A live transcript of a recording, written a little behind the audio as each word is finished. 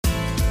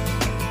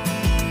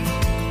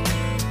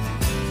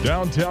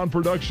Downtown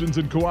Productions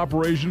in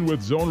cooperation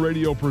with Zone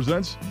Radio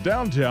presents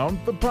Downtown,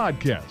 the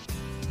podcast.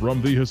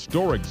 From the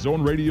historic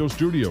Zone Radio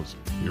studios,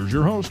 here's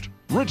your host,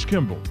 Rich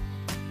Kimball.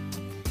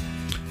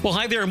 Well,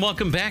 hi there and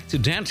welcome back to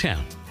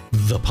Downtown,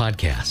 the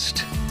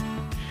podcast.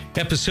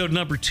 Episode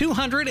number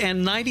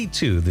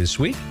 292 this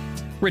week.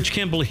 Rich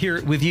Kimball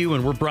here with you,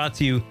 and we're brought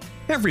to you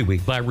every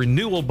week by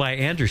Renewal by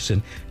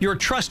Andersen, your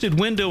trusted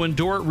window and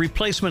door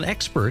replacement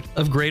expert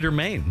of Greater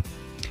Maine.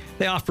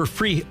 They offer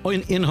free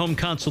in-home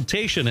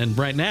consultation, and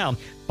right now,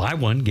 buy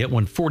one, get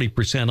one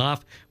 40%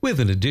 off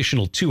with an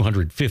additional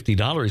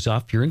 $250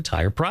 off your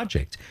entire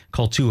project.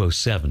 Call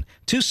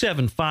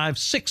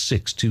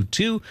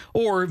 207-275-6622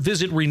 or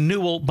visit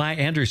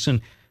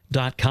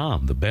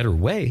renewalbyandersen.com, the better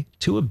way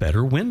to a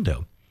better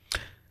window. A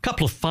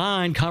couple of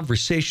fine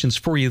conversations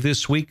for you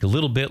this week. A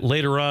little bit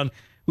later on,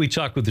 we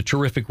talk with the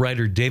terrific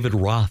writer David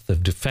Roth of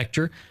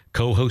Defector,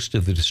 co-host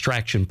of the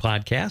Distraction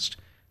podcast.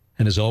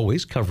 And as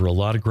always, cover a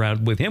lot of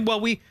ground with him.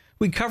 Well, we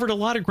covered a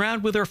lot of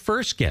ground with our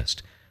first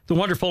guest, the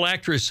wonderful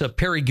actress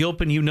Peri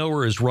Gilpin. You know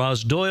her as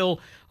Roz Doyle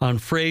on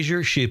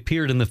Frasier. She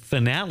appeared in the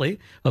finale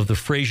of the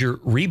Frasier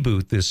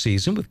reboot this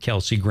season with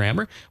Kelsey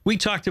Grammer. We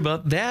talked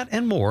about that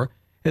and more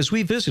as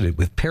we visited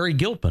with Peri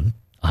Gilpin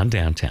on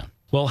Downtown.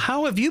 Well,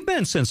 how have you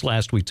been since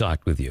last we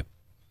talked with you?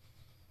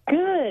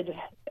 Good.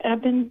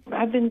 I've been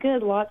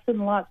good. Lots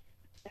and lots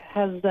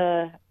has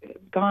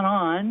gone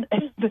on.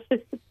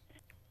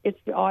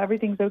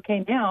 Everything's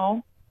okay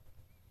now.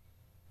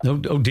 Oh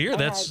dear,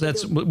 was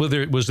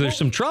there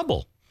some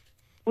trouble?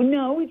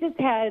 No, we just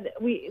had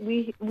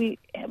my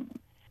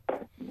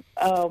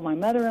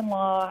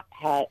mother-in-law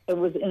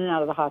was in and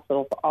out of the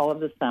hospital for all of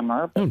the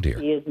summer. But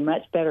she is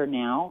much better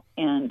now,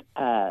 and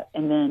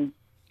then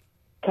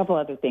a couple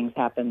other things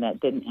happened that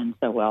didn't end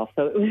so well.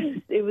 So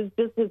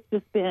it's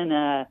just been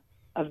a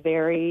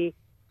very,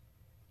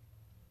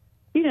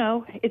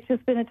 it's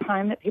just been a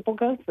time that people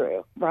go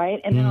through, right?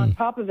 And then on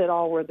top of it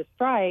all were the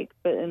strikes,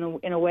 but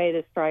in a way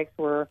the strikes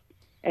were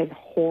as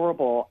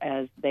horrible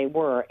as they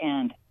were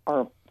and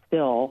are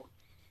still.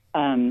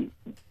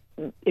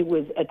 It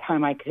was a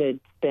time I could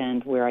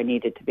spend where I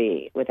needed to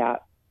be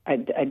without,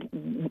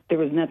 there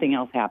was nothing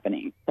else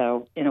happening.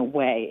 So in a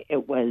way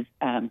it was,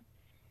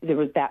 there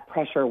was that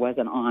pressure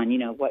wasn't on,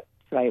 what,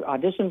 should I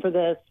audition for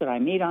this? Should I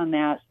meet on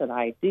that? Should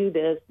I do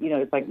this?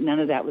 It's like none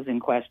of that was in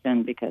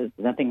question because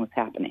nothing was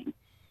happening.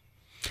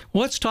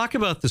 Well, let's talk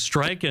about the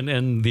strike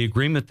and the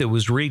agreement that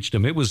was reached. I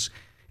mean, it was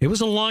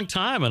a long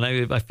time, and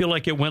I feel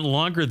like it went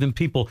longer than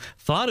people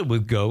thought it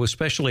would go,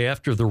 especially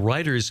after the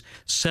writers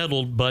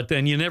settled. But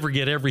then you never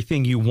get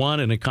everything you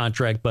want in a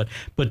contract. But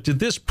did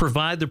this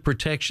provide the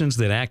protections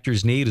that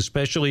actors need,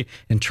 especially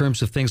in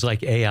terms of things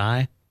like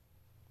AI?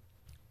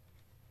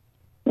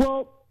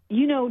 Well,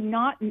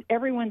 not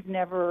everyone's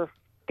never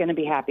going to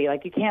be happy.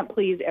 Like, you can't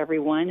please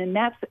everyone, and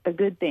that's a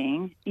good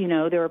thing.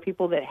 There are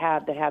people that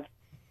have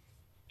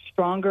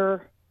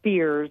stronger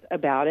fears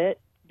about it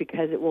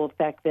because it will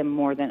affect them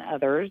more than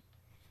others.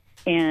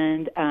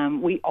 And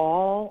we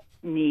all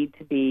need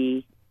to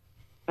be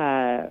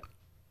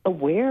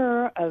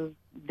aware of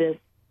this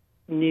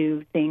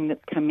new thing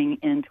that's coming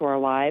into our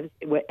lives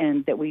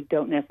and that we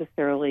don't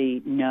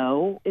necessarily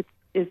know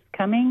is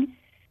coming.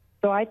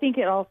 So I think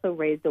it also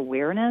raised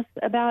awareness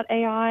about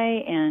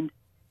AI and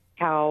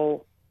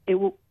how it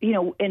will,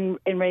 and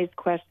raised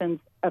questions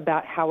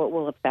about how it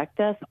will affect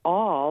us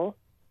all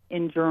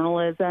in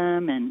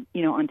journalism and,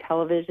 on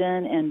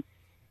television.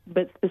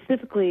 But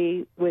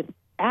specifically with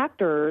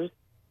actors,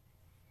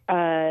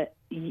 it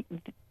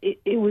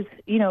was,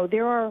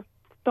 there are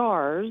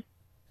stars,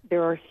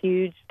 there are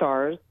huge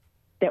stars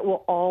that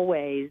will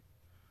always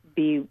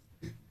be,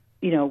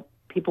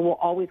 people will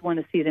always want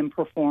to see them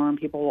perform.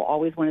 People will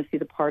always want to see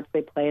the parts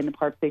they play and the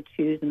parts they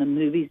choose and the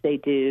movies they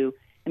do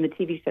and the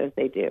TV shows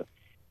they do.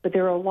 But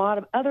there are a lot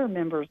of other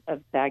members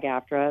of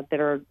SAG-AFTRA that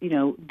are,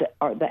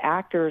 are the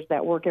actors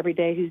that work every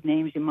day whose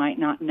names you might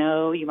not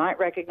know. You might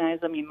recognize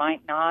them, you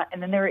might not.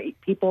 And then there are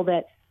people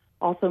that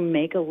also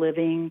make a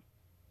living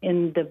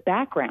in the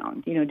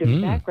background,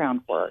 doing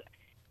background work.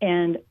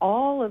 And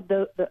all of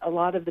a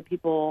lot of the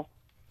people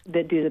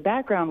that do the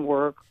background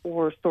work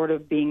were sort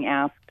of being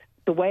asked,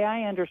 the way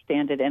I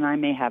understand it, and I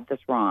may have this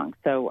wrong,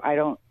 so I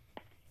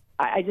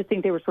just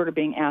think they were sort of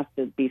being asked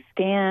to be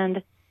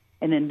scanned,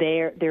 and then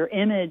their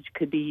image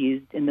could be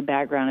used in the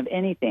background of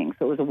anything.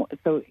 So we're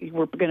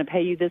going to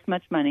pay you this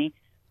much money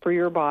for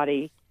your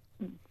body,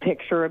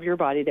 picture of your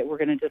body that we're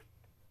going to just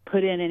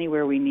put in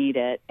anywhere we need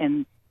it,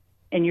 and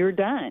you're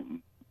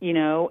done,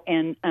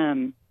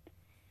 and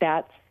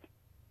that's,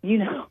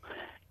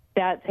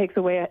 that takes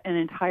away an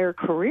entire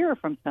career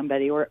from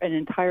somebody or an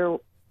entire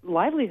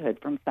livelihood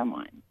from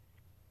someone.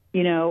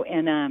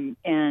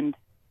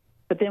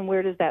 But then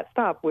where does that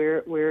stop?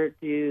 Where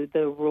do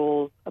the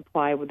rules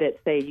apply that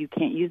say you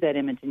can't use that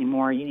image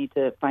anymore? You need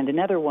to find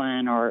another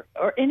one or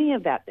any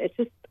of that. It's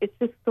just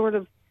sort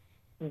of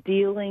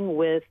dealing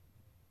with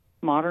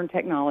modern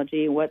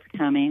technology, what's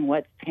coming,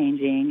 what's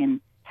changing, and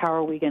how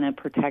are we going to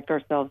protect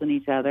ourselves and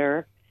each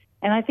other.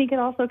 And I think it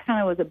also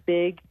kind of was a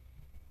big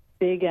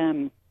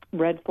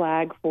red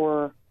flag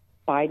for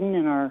Biden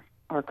and our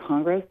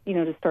Congress,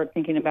 to start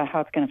thinking about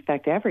how it's going to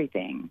affect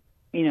everything,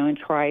 and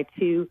try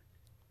to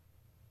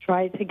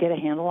get a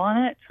handle on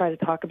it, try to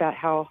talk about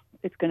how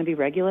it's going to be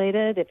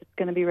regulated, if it's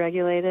going to be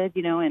regulated,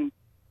 and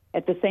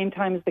at the same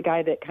time as the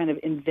guy that kind of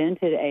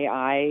invented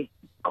AI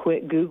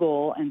quit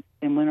Google and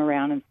went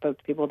around and spoke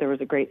to people. There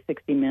was a great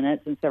 60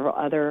 Minutes and several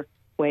other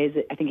ways.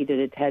 I think he did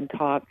a TED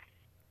Talk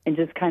and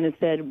just kind of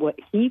said what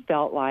he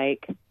felt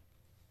like,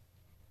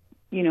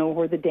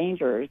 were the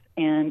dangers,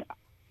 and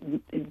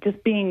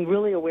just being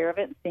really aware of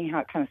it and seeing how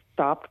it kind of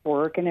stopped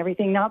work and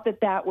everything. Not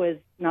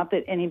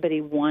that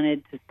anybody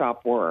wanted to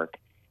stop work.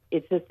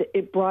 It's just that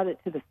it brought it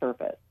to the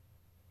surface.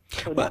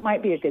 So that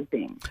might be a good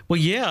thing. Well,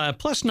 yeah.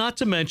 Plus, not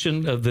to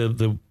mention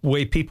the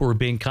way people were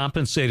being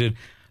compensated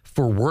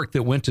for work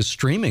that went to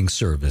streaming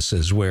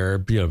services, where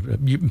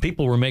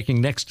people were making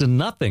next to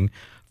nothing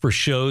for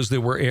shows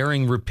that were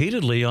airing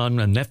repeatedly on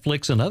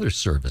Netflix and other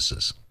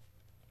services.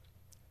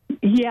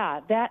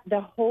 Yeah, that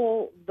the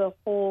whole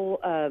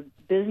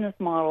business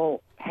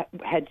model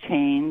had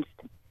changed,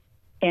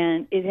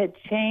 and it had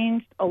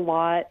changed a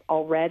lot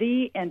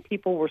already, and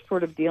people were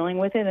sort of dealing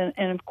with it.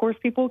 And of course,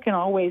 people can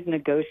always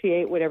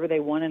negotiate whatever they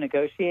want to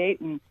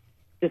negotiate and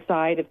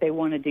decide if they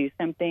want to do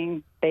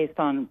something based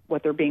on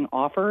what they're being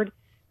offered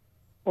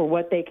or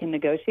what they can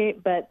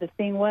negotiate. But the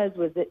thing was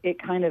that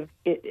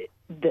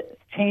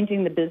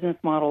changing the business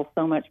model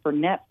so much for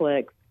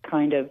Netflix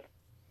kind of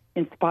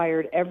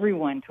inspired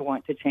everyone to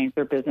want to change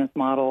their business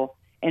model.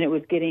 And it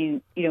was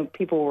getting, it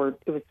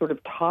was sort of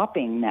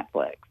topping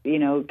Netflix,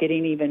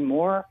 getting even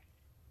more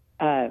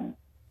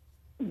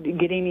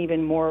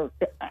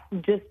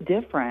just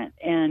different.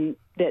 And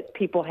that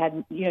people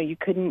had,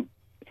 the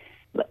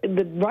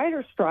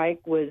writer's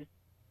strike was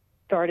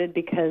started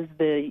because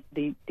the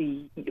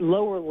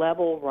lower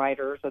level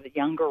writers or the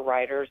younger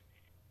writers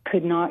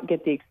could not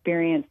get the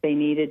experience they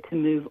needed to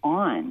move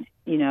on.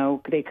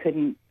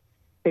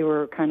 They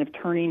were kind of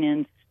turning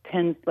in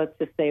 10, let's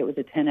just say it was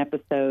a 10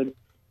 episode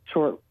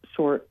short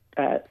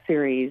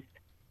series,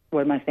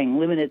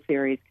 limited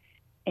series,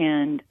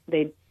 and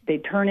they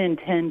turn in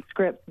 10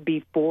 scripts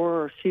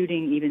before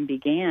shooting even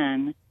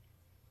began,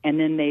 and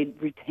then they'd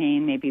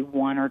retain maybe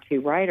one or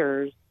two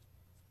writers.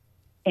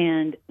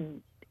 And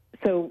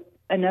so,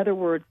 in other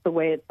words, the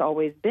way it's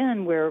always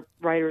been, where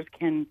writers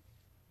can,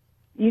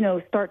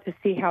 start to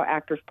see how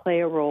actors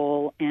play a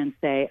role and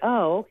say,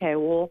 oh, okay,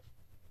 well,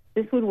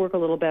 this would work a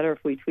little better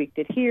if we tweaked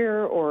it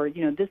here, or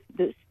this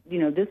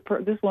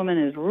woman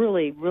is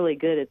really, really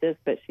good at this,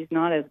 but she's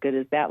not as good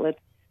as that. Let's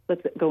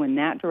go in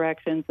that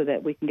direction so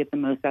that we can get the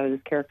most out of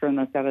this character and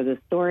most out of this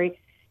story.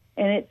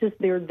 And it's just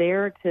they're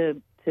there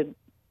to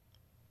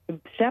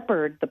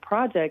shepherd the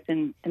project,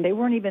 and they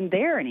weren't even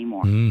there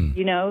anymore.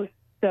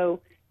 So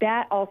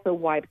that also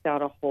wipes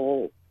out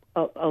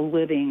a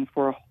living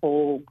for a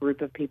whole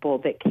group of people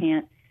that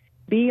can't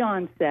be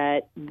on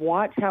set,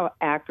 watch how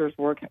actors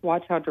work,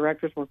 watch how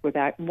directors work with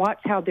act, watch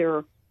how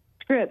their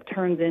script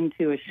turns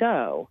into a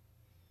show,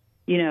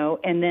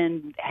 and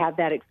then have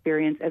that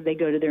experience as they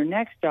go to their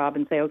next job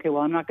and say, okay,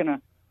 well, I'm not going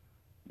to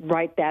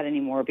write that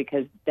anymore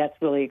because that's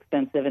really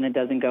expensive and it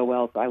doesn't go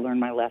well, so I learned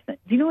my lesson.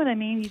 Do you know what I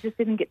mean? You just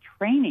didn't get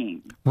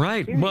training.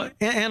 Right. Well,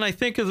 and I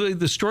think of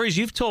the stories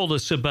you've told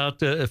us about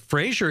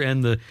Frasier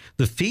and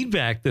the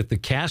feedback that the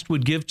cast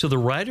would give to the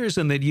writers,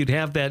 and that you'd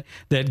have that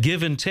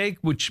give and take,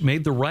 which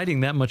made the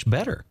writing that much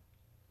better.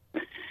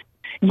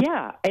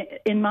 Yeah.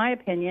 In my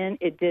opinion,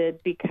 it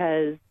did,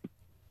 because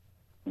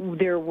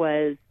there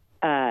was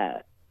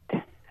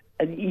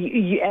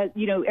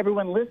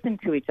everyone listened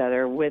to each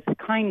other with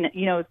kindness.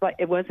 It's like,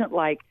 it wasn't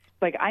like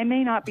I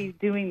may not be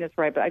doing this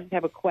right, but I just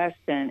have a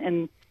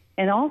question.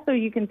 And also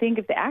you can think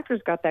if the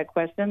actors got that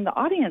question, the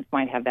audience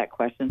might have that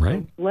question.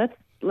 Right. So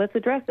let's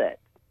address it.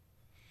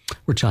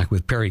 We're talking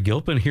with Peri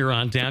Gilpin here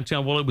on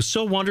Downtown. Well, it was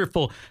so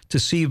wonderful to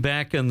see you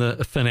back in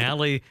the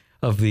finale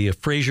of the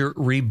Frasier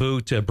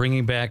reboot,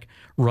 bringing back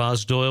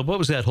Roz Doyle. What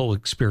was that whole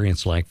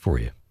experience like for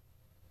you?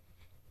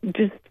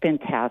 Just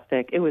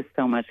fantastic. It was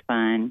so much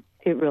fun.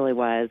 It really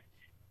was.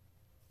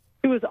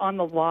 It was on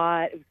the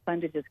lot. It was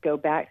fun to just go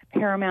back to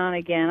Paramount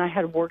again. I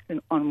had worked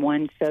on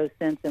one show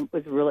since, and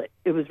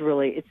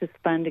it's just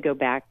fun to go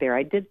back there.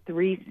 I did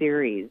 3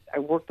 series. I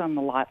worked on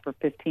the lot for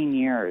 15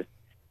 years.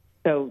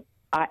 So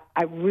I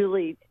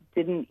really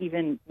didn't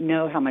even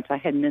know how much I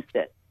had missed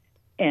it.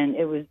 And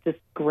it was just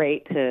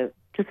great to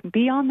just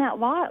be on that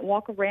lot,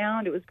 walk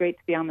around. It was great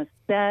to be on the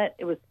set.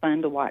 It was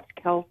fun to watch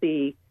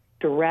Kelsey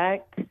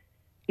direct.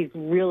 He's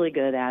really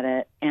good at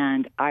it,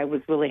 and I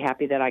was really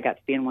happy that I got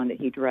to be in one that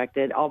he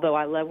directed. Although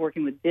I love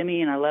working with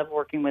Demi and I love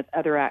working with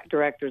other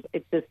directors,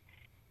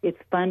 it's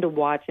fun to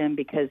watch him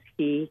because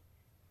he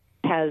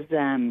has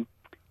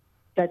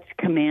such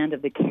command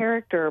of the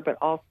character, but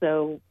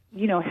also,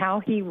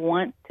 how he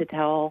wants to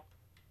tell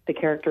the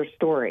character's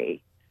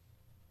story.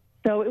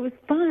 So it was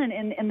fun,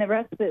 and the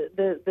rest of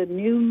the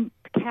new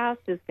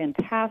cast is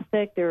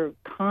fantastic. They're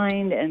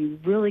kind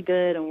and really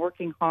good and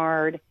working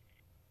hard,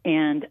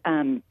 and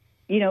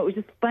it was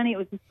just funny. It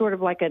was just sort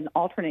of like an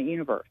alternate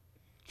universe.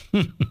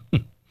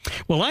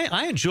 Well,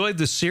 I enjoyed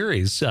the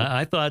series.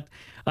 I thought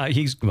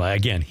he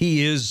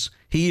is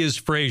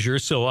Frasier,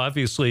 so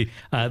obviously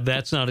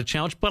that's not a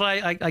challenge. But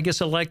I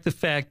guess I like the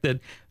fact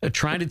that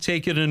trying to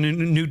take it in a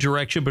new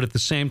direction, but at the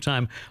same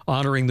time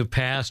honoring the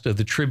past,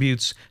 the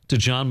tributes to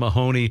John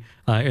Mahoney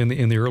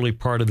in the early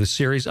part of the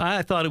series.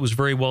 I thought it was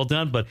very well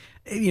done. But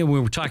we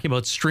were talking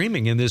about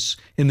streaming in this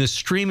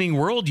streaming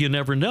world. You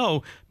never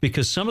know,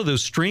 because some of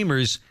those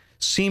streamers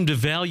seem to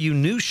value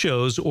new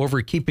shows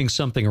over keeping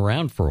something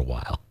around for a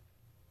while.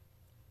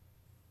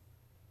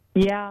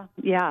 Yeah.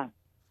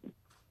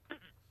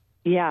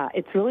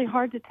 It's really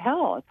hard to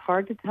tell. It's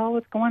hard to tell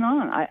what's going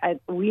on. I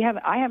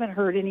haven't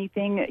heard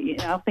anything. I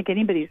don't think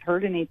anybody's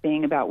heard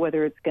anything about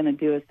whether it's going to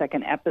do a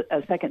second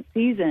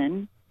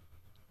season.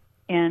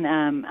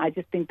 And I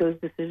just think those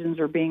decisions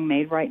are being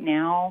made right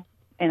now,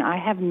 and I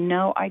have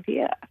no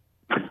idea.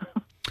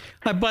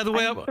 By the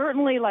way,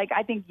 certainly,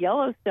 I think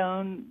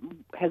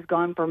Yellowstone has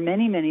gone for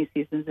many, many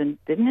seasons, and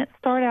didn't it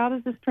start out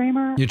as a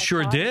streamer? It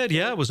sure did.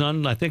 Yeah, it was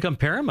on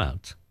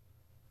Paramount.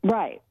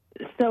 Right.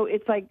 So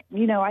it's I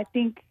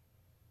think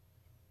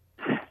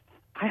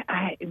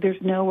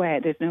there's no way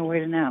to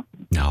know.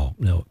 No.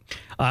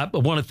 I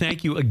want to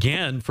thank you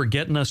again for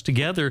getting us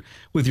together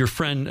with your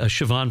friend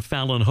Siobhan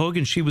Fallon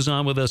Hogan. She was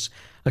on with us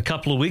a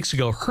couple of weeks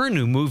ago. Her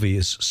new movie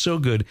is so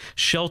good,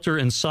 Shelter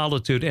and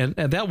Solitude, and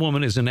that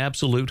woman is an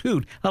absolute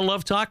hoot. I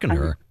love talking to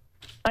her.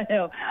 I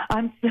know.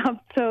 I'm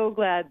so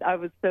glad. I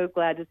was so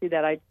glad to see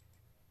that.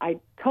 I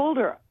told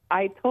her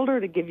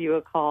to give you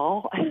a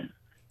call,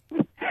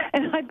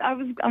 and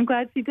I'm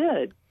glad she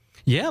did.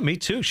 Yeah, me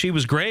too. She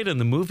was great, and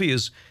the movie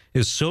is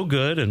so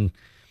good, and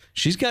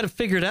she's got it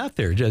figured out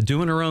there,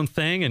 doing her own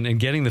thing and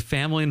getting the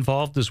family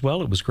involved as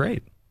well. It was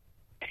great.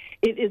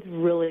 It is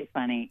really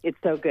funny. It's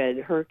so good.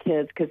 Her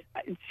kids, because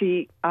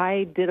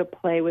I did a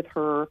play with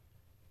her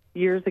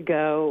years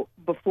ago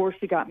before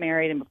she got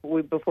married and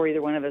before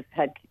either one of us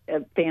had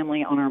a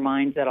family on our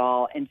minds at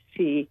all. And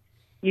she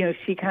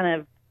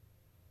kind of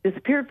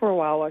disappeared for a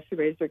while she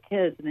raised her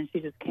kids, and then she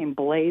just came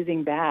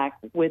blazing back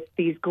with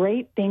these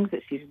great things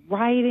that she's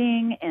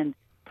writing and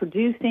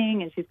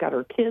producing, and she's got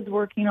her kids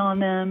working on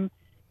them.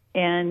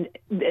 And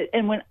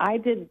when I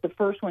did the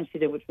first one she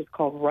did, which was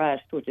called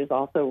Rushed, which is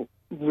also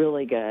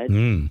really good,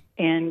 and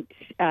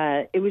she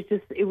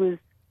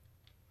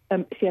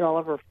had all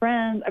of her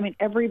friends. I mean,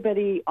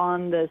 everybody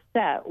on the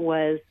set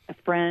was a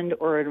friend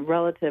or a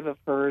relative of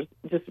hers,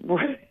 just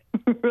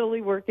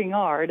really working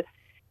hard.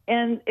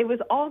 And it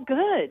was all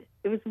good.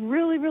 It was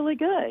really, really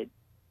good.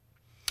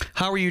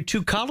 How are your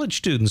two college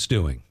students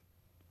doing?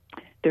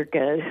 They're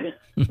good.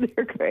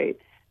 They're great.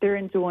 They're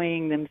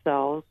enjoying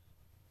themselves.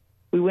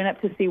 We went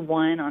up to see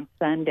one on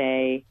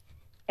Sunday,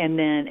 and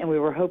we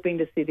were hoping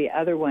to see the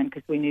other one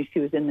because we knew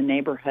she was in the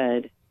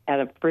neighborhood at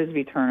a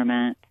Frisbee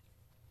tournament.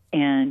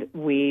 And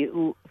we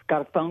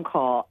got a phone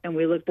call, and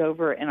we looked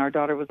over, and our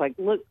daughter was like,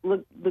 look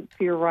to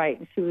your right.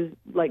 And she was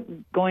like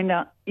going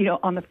down,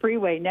 on the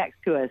freeway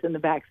next to us in the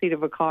back seat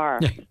of a car.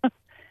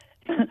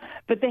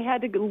 But they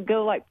had to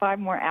go 5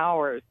 more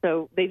hours,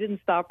 so they didn't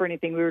stop or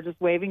anything. We were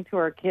just waving to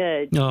our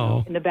kids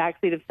in the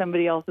back seat of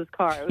somebody else's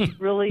car. It was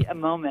really a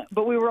moment,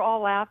 but we were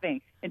all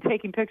laughing and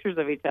taking pictures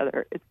of each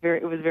other.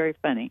 It was very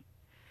funny.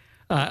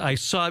 I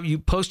saw you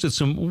posted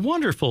some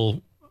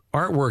wonderful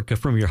artwork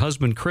from your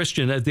husband,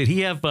 Christian. Did he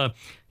have a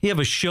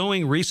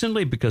showing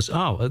recently? Because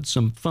it's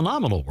some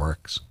phenomenal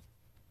works.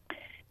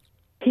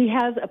 He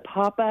has a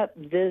pop-up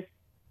this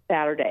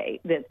Saturday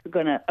that's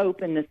going to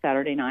open this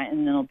Saturday night,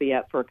 and then it'll be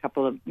up for a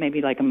couple of, maybe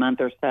a month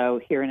or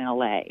so here in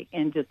LA,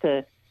 and just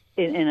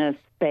in a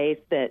space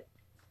that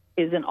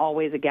isn't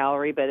always a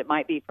gallery, but it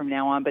might be from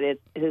now on. But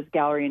his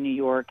gallery in New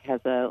York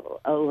has a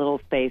little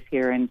space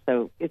here, and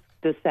so it's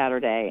this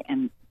Saturday,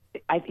 and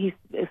he's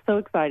so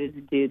excited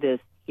to do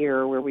this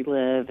here where we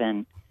live,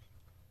 and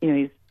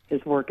his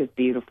work is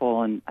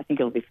beautiful, and I think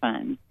it'll be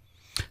fun.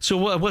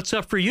 So what's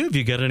up for you? Have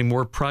you got any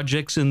more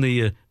projects in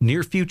the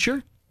near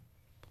future?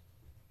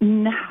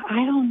 No,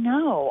 I don't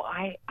know.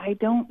 I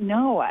don't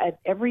know.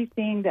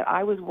 Everything that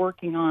I was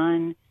working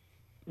on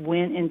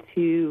went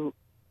into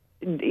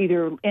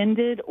either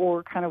ended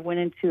or kind of went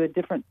into a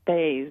different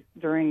phase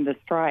during the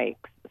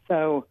strikes.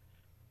 So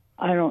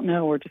I don't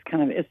know. We're just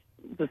kind of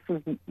just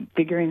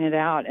figuring it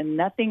out, and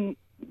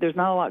there's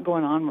not a lot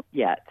going on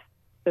yet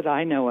that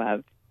I know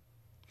of.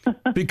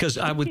 Because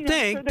I would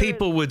think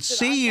people would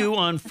see you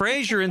on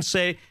Frasier and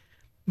say,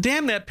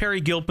 "Damn, that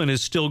Peri Gilpin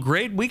is still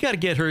great. We got to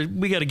get her.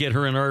 We got to get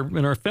her in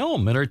our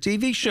film, in our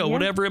TV show,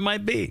 whatever it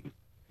might be."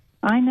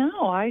 I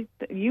know.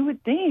 You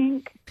would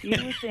think.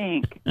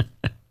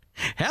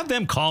 Have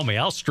them call me.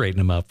 I'll straighten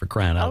them up, for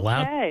crying out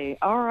loud. Okay.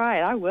 All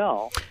right. I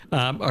will.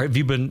 Have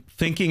you been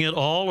thinking at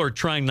all, or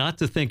trying not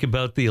to think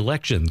about the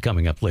election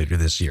coming up later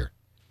this year?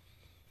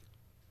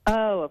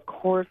 Oh, of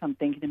course I'm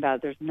thinking about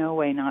it. There's no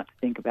way not to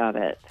think about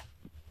it.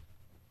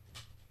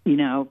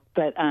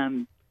 But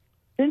it's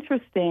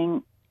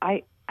interesting.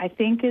 I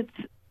think it's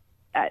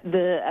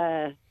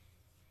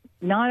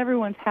not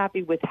everyone's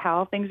happy with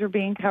how things are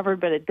being covered,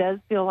 but it does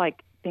feel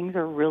like things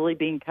are really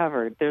being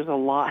covered. There's a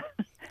lot.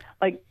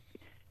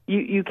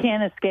 you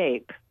can't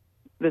escape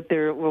that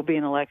there will be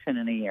an election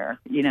in a year,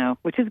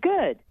 which is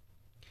good.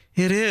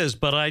 It is,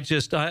 but I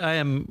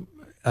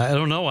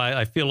don't know.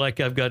 I feel like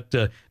I've got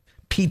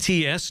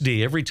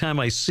PTSD. Every time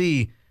I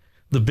see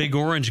the big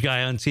orange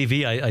guy on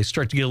TV, I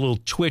start to get a little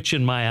twitch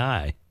in my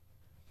eye.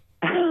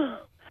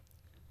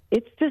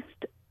 It's just,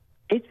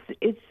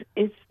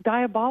 it's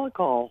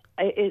diabolical.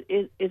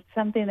 It's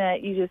something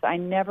that I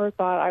never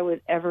thought I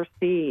would ever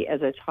see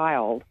as a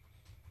child.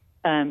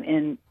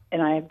 And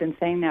I have been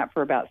saying that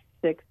for about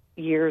 6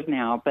 years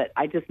now, but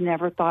I just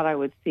never thought I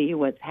would see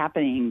what's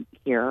happening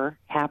here.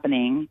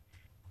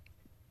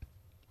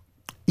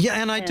 Yeah,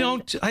 and I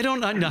don't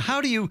know, how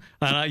do you,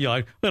 and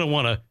I don't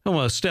want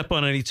to step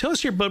on any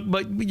toes here, but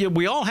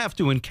we all have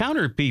to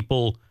encounter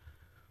people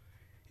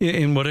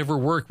in whatever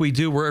work we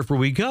do, wherever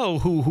we go,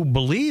 who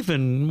believe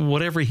in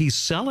whatever he's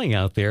selling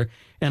out there.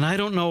 And I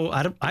don't know,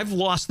 I've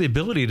lost the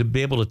ability to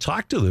be able to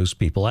talk to those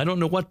people. I don't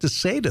know what to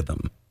say to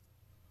them.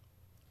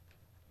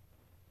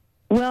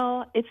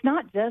 Well, it's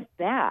not just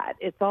that.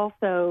 It's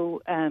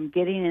also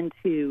getting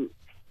into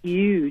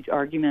huge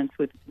arguments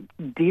with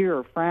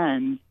dear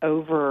friends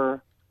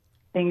over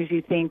things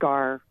you think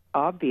are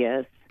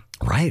obvious.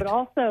 Right. But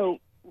also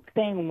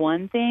saying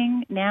one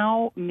thing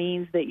now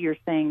means that you're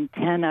saying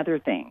 10 other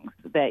things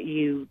that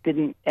you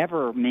didn't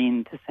ever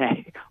mean to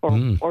say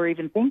or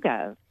even think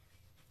of.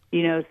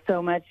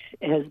 So much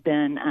has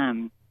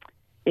been,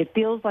 it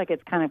feels like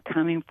it's kind of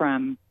coming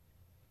from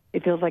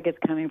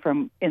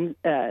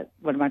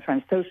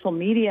social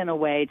media in a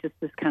way, just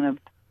this kind of,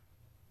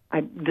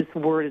 this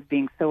word is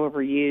being so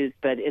overused,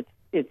 but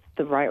it's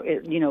the right,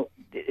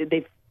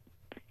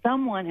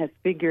 someone has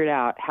figured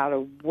out how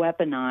to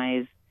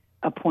weaponize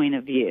a point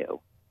of view,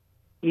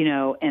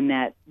 and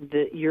that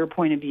your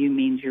point of view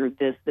means you're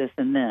this,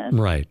 and this.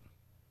 Right.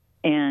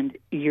 And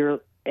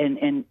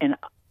and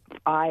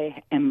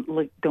I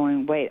am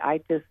going, wait,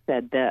 I just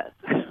said this.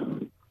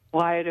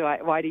 Why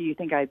do you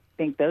think I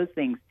think those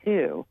things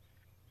too?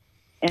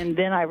 And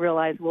then I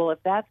realized, well, if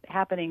that's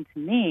happening to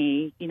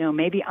me,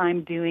 maybe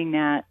I'm doing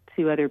that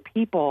to other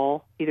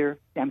people, either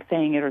I'm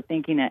saying it or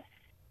thinking it.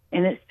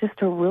 And it's just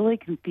a really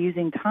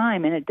confusing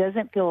time. And it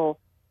doesn't feel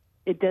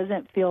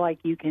like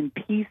you can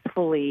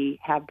peacefully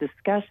have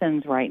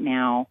discussions right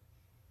now,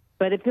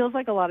 but it feels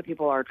like a lot of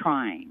people are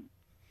trying.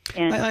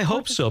 And I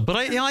hope so. But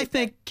I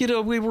think,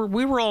 we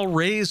were all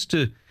raised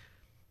to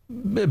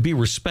be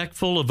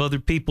respectful of other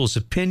people's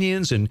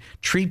opinions and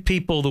treat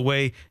people the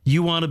way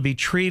you want to be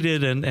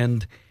treated.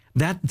 And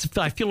that,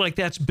 I feel like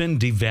that's been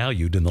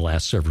devalued in the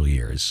last several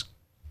years.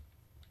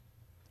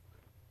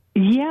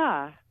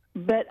 Yeah,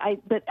 but I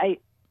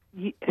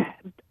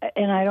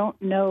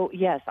don't know.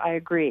 Yes, I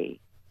agree.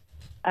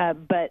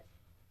 But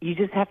you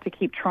just have to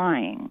keep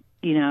trying,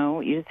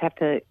 you just have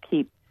to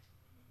keep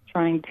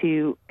trying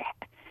to,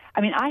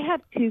 I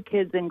have 2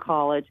 kids in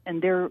college,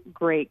 and they're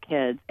great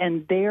kids,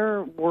 and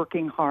they're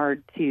working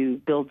hard to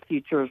build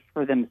futures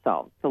for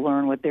themselves, to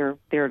learn what they're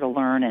there to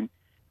learn and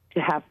to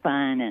have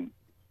fun and,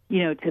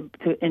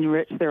 to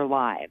enrich their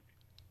lives.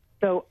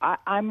 So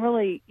I'm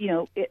really,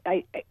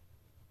 I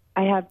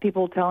have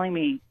people telling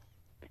me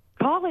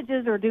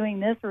colleges are doing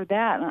this or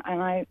that,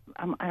 and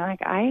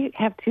I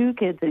have 2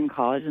 kids in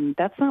college, and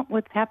that's not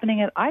what's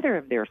happening at either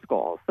of their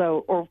schools.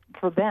 So, or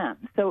for them.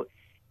 So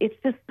it's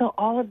just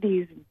all of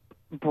these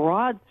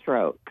broad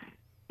strokes.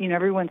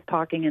 Everyone's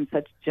talking in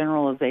such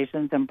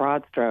generalizations and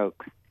broad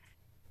strokes,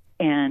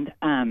 and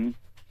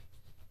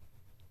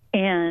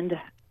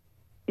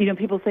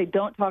people say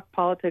don't talk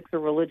politics or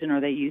religion,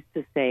 or they used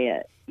to say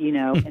it,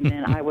 and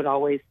then I would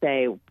always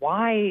say,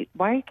 why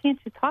can't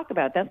you talk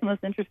about it? That's the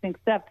most interesting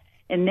stuff.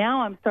 And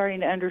now I'm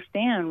starting to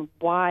understand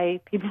why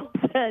people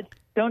said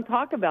don't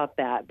talk about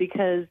that,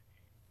 because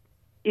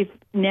if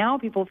now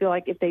people feel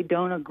like if they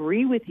don't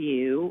agree with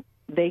you,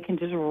 they can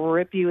just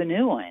rip you a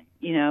new one,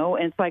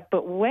 and it's like,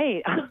 but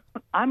wait,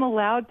 I'm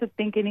allowed to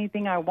think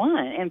anything I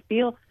want and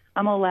feel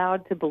I'm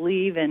allowed to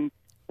believe and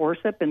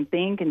worship and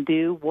think and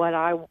do what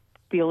I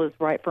feel is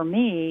right for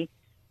me.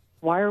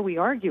 Why are we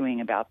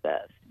arguing about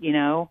this?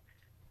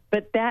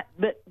 But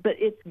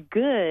it's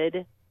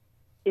good.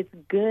 It's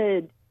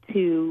good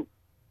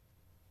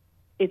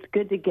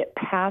to get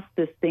past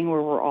this thing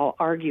where we're all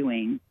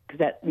arguing, because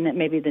that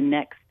maybe the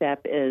next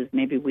step is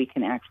maybe we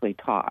can actually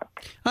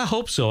talk. I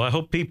hope so. I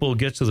hope people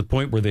get to the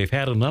point where they've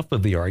had enough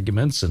of the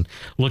arguments and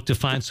look to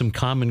find some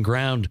common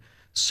ground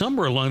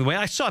somewhere along the way.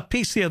 I saw a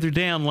piece the other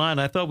day online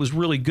I thought was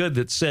really good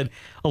that said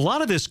a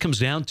lot of this comes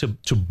down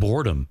to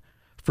boredom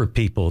for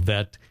people.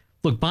 That,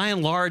 look, by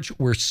and large,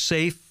 we're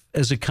safe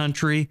as a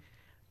country.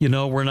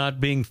 We're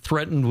not being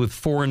threatened with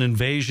foreign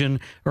invasion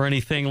or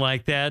anything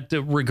like that,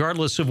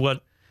 regardless of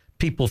what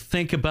people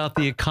think about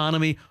the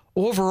economy.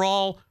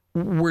 Overall,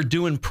 we're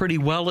doing pretty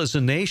well as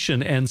a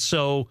nation. And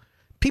so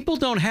people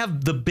don't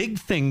have the big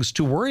things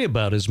to worry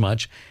about as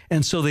much.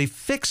 And so they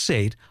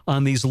fixate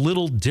on these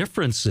little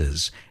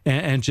differences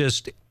and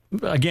just,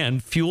 again,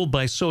 fueled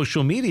by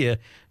social media,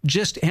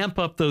 just amp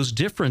up those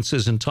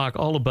differences and talk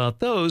all about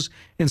those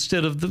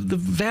instead of the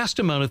vast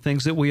amount of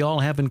things that we all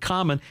have in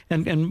common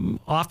and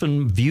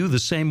often view the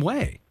same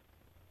way.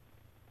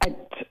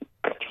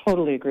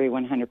 totally agree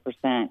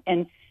 100%.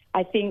 And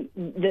I think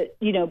that,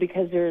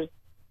 because there's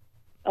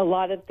a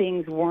lot of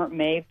things weren't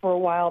made for a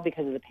while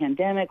because of the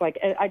pandemic. Like,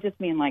 I just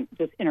mean like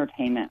just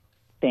entertainment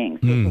things.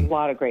 There's a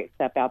lot of great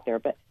stuff out there,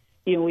 but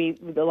a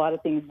lot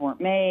of things weren't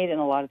made, and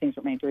a lot of things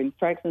were made during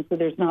strikes, and so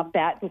there's not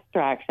that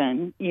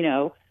distraction,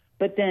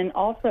 But then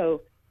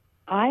also,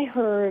 I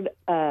heard,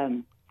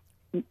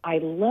 I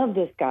love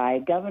this guy,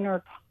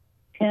 Governor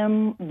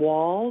Tim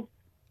Walz,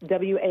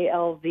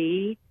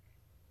 W-A-L-Z,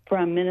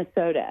 from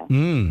Minnesota.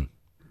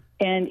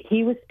 And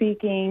he was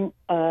speaking,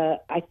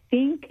 I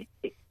think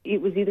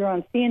it was either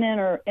on CNN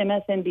or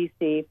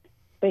MSNBC,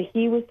 but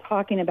he was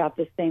talking about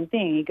the same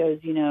thing. He goes,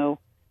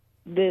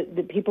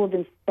 the people have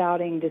been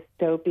spouting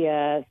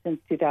dystopia since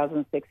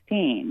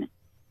 2016.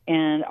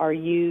 And our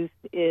youth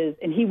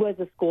and he was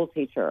a school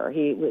teacher.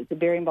 He was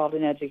very involved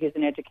in he's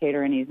an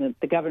educator, and he's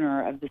the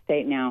governor of the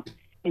state now.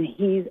 And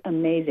he's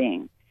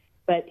amazing.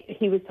 But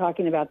he was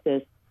talking about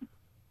this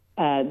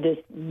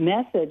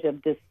message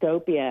of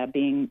dystopia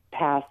being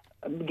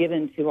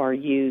given to our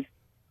youth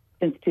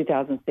since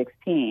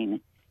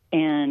 2016,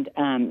 and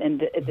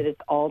that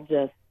it's all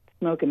just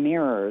smoke and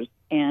mirrors.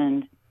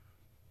 And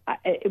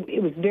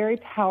it was very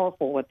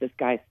powerful what this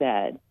guy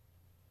said,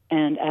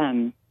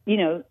 and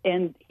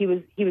and he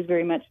was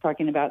very much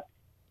talking about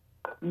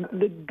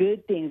the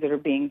good things that are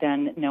being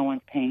done that no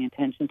one's paying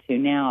attention to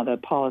now, the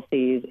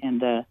policies and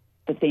the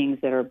things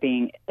that are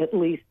being at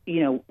least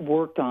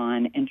worked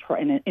on and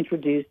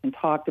introduced and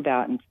talked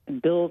about,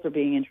 and bills are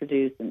being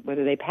introduced, and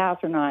whether they pass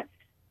or not,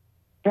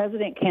 the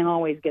president can't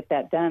always get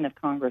that done if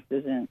Congress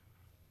isn't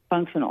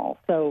functional.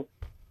 So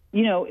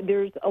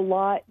there's a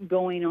lot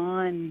going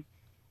on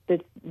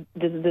that's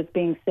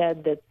being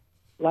said that's,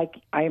 like,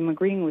 I am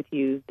agreeing with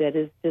you, that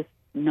is just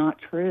not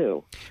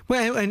true.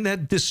 Well, and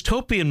that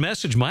dystopian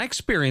message, my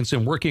experience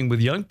in working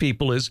with young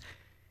people is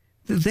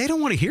they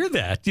don't want to hear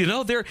that.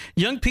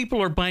 Young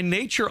people are by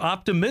nature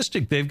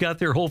optimistic. They've got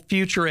their whole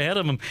future ahead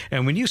of them.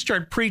 And when you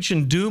start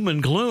preaching doom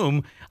and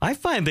gloom, I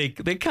find they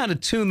kind of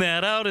tune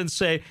that out and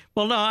say,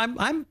 well,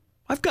 no,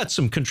 I've got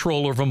some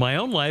control over my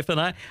own life,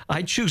 and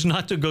I choose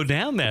not to go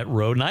down that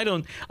road.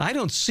 And I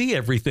don't see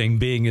everything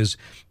being as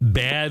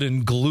bad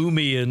and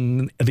gloomy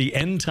in the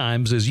end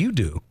times as you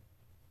do.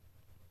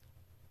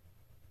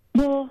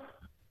 Well,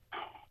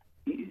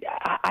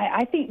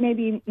 I think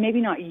maybe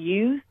not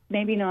youth,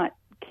 maybe not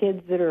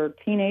kids that are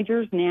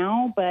teenagers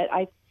now, but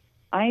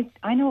I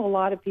know a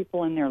lot of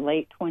people in their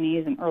late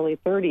 20s and early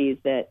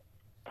 30s that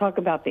talk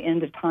about the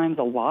end of times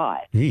a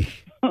lot. You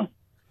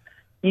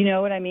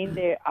know what I mean?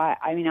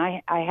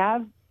 I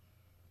have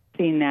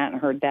seen that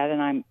and heard that,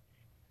 and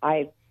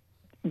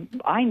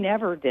I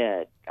never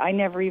did. I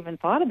never even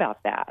thought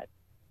about that.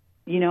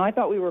 I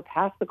thought we were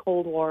past the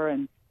Cold War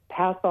and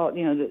past all,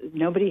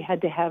 nobody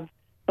had to have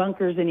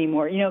bunkers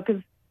anymore,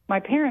 because my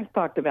parents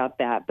talked about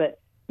that, but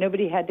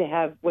nobody had to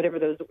have whatever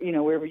those,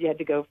 wherever you had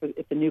to go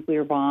if the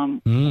nuclear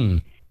bomb.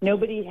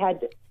 Nobody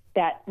had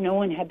that. No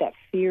one had that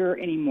fear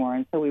anymore.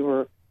 And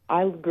so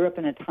I grew up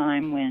in a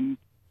time when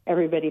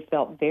everybody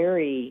felt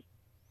very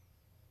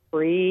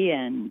free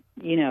and,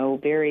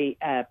 very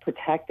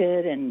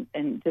protected,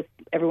 and just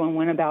everyone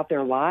went about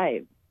their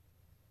lives.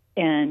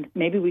 And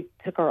maybe we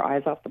took our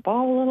eyes off the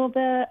ball a little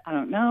bit. I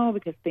don't know,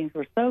 because things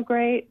were so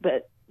great.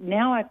 But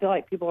now I feel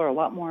like people are a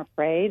lot more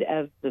afraid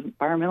of the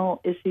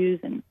environmental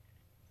issues and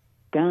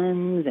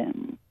guns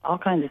and all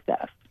kinds of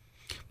stuff.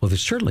 Well,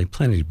 there's certainly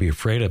plenty to be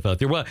afraid of out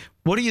there. Well,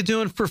 what are you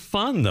doing for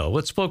fun, though?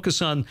 Let's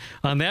focus on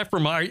that.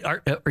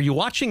 Are you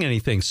watching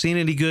anything? Seen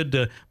any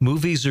good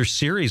movies or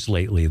series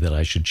lately that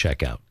I should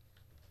check out?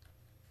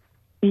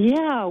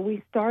 Yeah,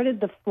 we started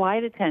The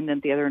Flight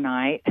Attendant the other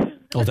night.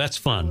 Oh, that's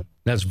fun.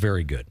 That's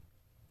very good.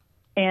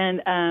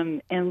 And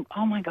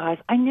oh my gosh,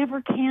 I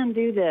never can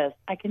do this.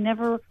 I can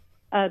never.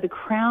 The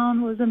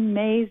Crown was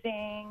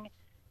amazing.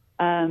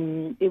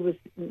 It was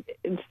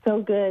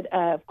so good.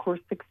 Of course,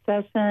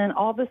 Succession,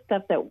 all the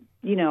stuff that,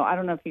 I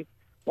don't know if you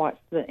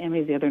watched the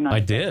Emmys the other night. I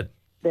did.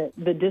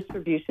 The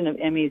distribution of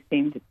Emmys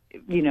seemed,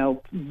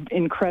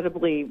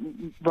 incredibly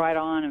right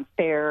on and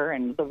fair,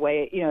 and the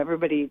way,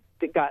 everybody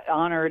got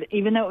honored,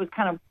 even though it was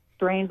kind of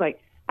strange. Like,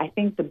 I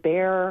think The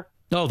Bear.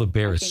 Oh, The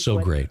Bear is so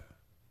great.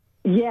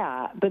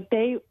 Yeah, but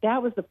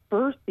that was the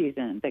first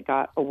season that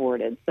got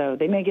awarded, so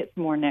they may get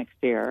some more next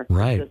year.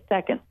 Right. The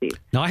second season.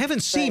 Now, I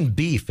haven't seen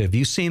Beef. Have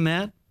you seen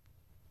that?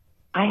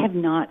 I have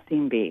not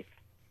seen Beef.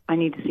 I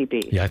need to see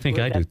Beef. Yeah, I think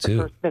I do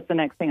too. That's the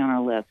next thing on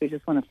our list. We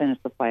just want to finish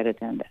The Flight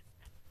Attendant.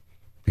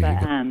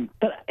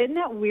 But isn't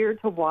that weird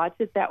to watch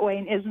it that way?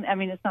 And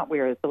it's not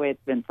weird. It's the way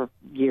it's been for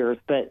years.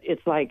 But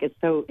it's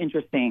so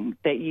interesting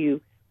that you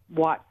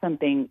watch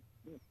something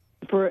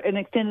for an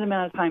extended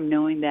amount of time,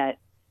 knowing that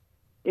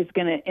it's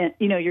going to,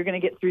 you're going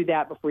to get through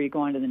that before you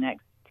go on to the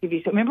next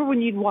TV show. Remember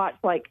when you'd watch,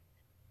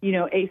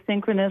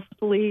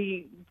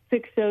 asynchronously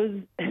 6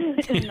 shows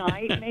a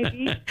night,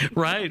 maybe?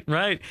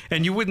 Right.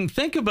 And you wouldn't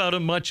think about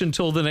it much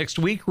until the next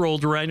week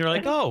rolled around. You're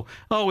like, oh,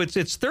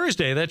 it's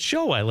Thursday. That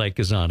show I like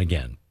is on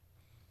again.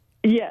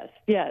 Yes.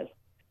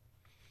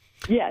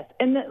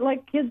 And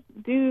kids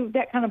do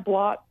that kind of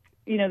block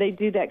they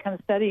do that kind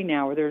of study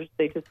now where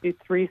they just do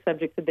 3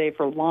 subjects a day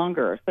for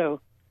longer. So it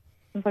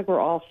seems like we're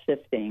all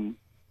shifting.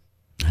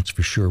 That's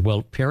for sure.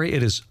 Well, Perry,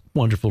 it is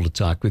wonderful to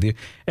talk with you.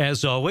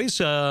 As always,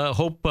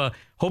 hope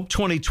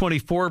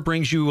 2024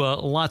 brings you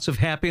lots of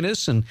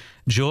happiness and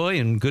joy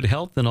and good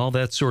health and all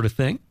that sort of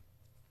thing.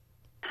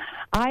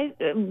 I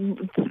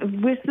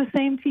wish the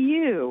same to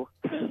you.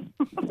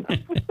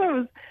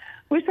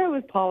 wish I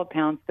was Paula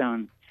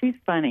Poundstone. She's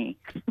funny.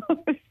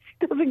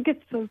 She doesn't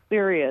get so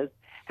serious.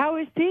 How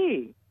is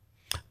she?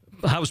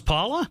 How's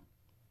Paula?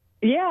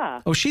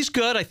 Yeah. Oh, she's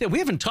good. I think we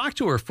haven't talked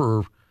to her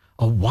for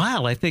a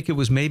while. I think it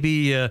was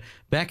maybe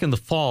back in the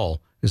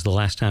fall is the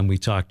last time we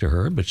talked to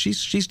her, but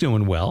she's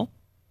doing well.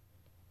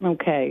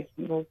 Okay.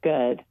 Well,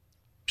 good.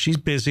 She's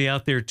busy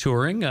out there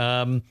touring.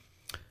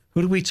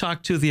 Who did we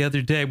talk to the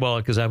other day? Well,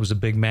 because I was a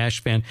big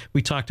MASH fan.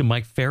 We talked to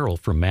Mike Farrell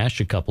from MASH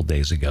a couple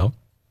days ago.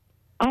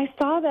 I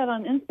saw that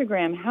on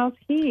Instagram. How's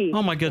he?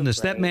 Oh, my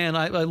goodness. That man,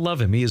 I love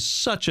him. He's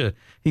such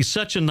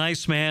a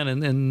nice man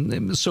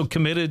and so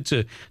committed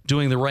to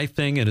doing the right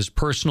thing in his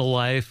personal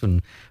life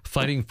and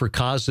fighting for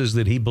causes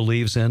that he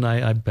believes in.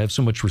 I have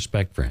so much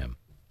respect for him.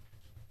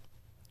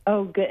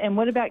 Oh, good. And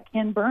what about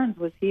Ken Burns?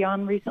 Was he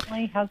on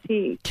recently? How's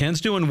he?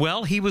 Ken's doing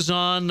well. He was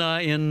on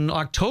in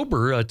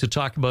October to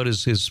talk about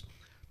his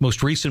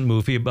most recent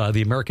movie,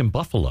 The American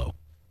Buffalo.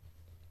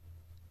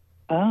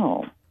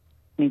 Oh,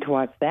 need to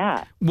watch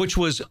that. Which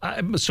was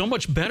so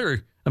much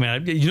better. I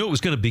mean, it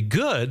was going to be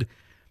good,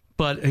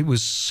 but it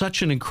was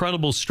such an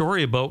incredible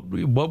story about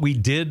what we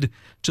did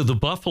to the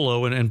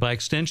buffalo and by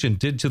extension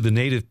did to the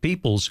native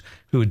peoples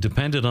who had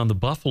depended on the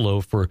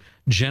buffalo for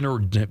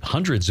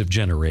hundreds of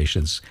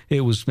generations.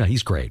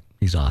 He's great.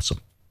 He's awesome.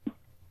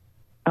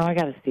 Oh, I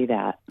got to see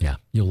that. Yeah,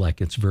 you'll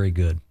like it. It's very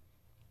good.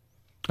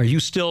 Are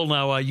you still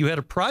now? You had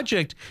a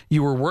project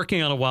you were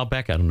working on a while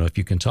back. I don't know if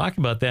you can talk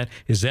about that.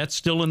 Is that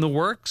still in the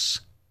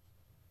works?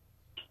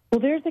 Well,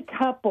 there's a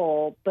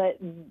couple, but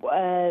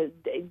I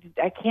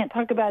can't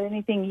talk about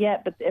anything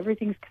yet. But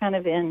everything's kind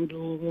of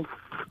in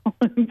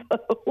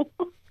limbo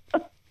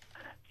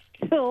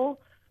still.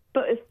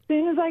 But as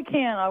soon as I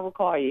can, I will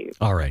call you.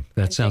 All right,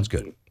 that sounds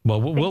good. You. Well,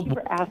 Thank you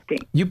for asking.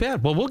 You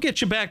bet. Well, we'll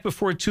get you back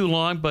before too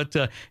long, but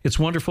it's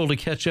wonderful to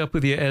catch up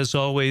with you as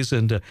always,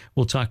 and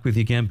we'll talk with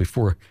you again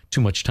before too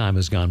much time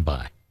has gone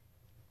by.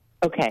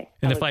 Okay.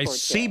 And if I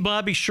see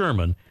Bobby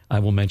Sherman, I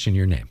will mention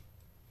your name.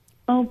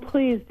 Oh,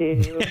 please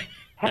do.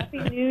 Happy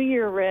New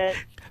Year, Rich.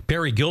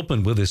 Barry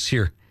Gilpin with us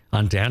here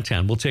on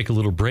Downtown. We'll take a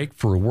little break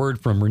for a word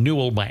from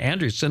Renewal by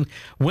Andersen.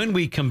 When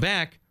we come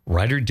back,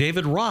 writer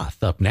David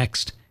Roth up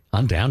next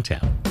on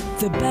Downtown.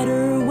 The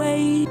better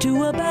way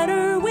to a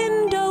better window.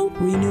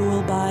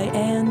 Renewal by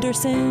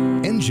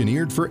Andersen.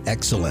 Engineered for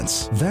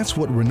excellence. That's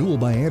what Renewal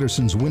by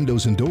Andersen's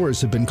windows and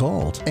doors have been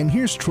called. And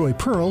here's Troy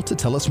Pearl to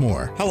tell us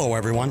more. Hello,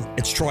 everyone.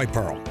 It's Troy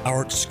Pearl.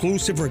 Our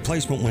exclusive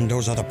replacement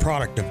windows are the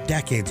product of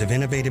decades of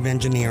innovative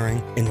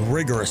engineering and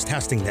rigorous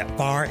testing that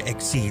far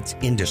exceeds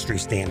industry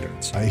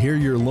standards. I hear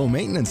you're low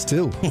maintenance,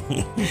 too.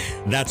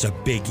 That's a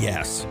big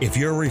yes. If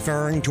you're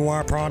referring to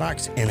our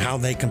products and how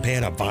they compare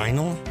to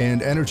vinyl.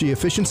 And energy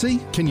efficiency?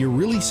 Can you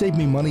really save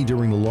me money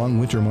during the long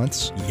winter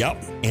months?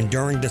 Yep. And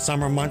during the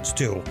summer months,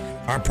 too.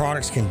 Our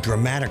products can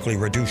dramatically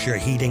reduce your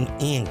heating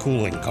and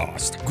cooling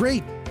cost.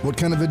 Great. What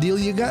kind of a deal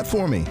you got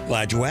for me?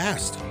 Glad you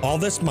asked. All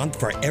this month,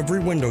 for every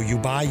window you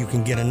buy, you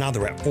can get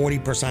another at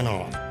 40%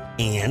 off.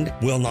 And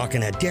we'll knock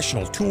an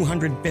additional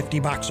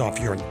 $250 off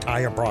your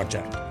entire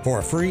project. For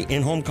a free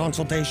in-home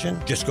consultation,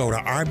 just go to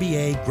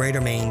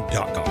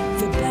rbagreatermaine.com.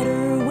 The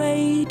better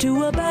way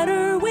to a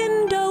better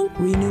window.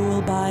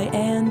 Renewal by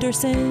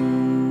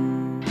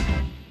Andersen.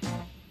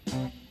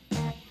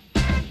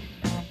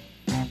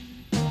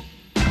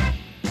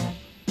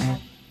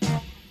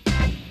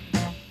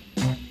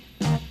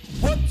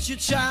 What you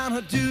trying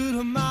to do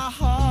to my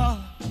heart?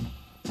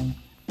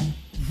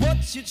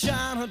 What you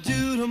trying to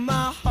do to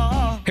my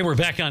heart? Hey, we're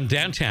back on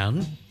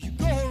Downtown.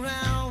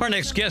 Our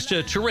next guest,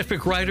 a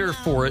terrific writer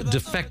for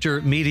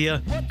Defector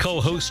Media,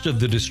 co-host of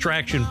the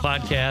Distraction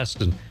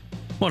podcast, and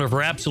one of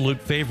our absolute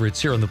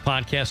favorites here on the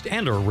podcast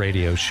and our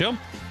radio show,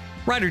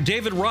 writer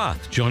David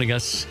Roth, joining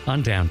us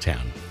on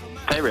Downtown.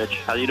 Hey, Rich.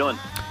 How you doing?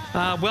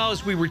 Well,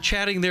 as we were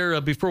chatting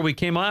there before we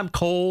came on, I'm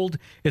cold.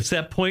 It's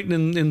that point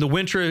in the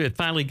winter. It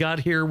finally got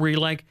here where you're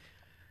like,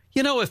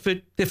 if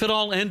it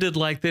all ended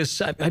like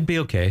this, I'd be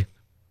okay.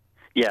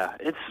 Yeah,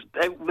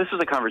 this was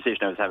a conversation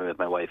I was having with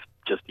my wife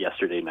just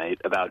yesterday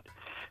night about.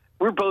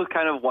 We're both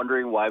kind of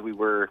wondering why we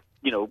were,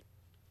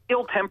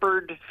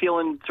 ill-tempered,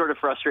 feeling sort of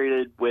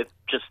frustrated with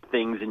just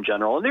things in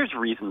general. And there's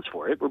reasons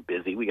for it. We're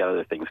busy. We got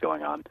other things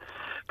going on.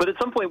 But at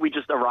some point, we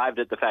just arrived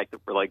at the fact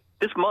that we're like,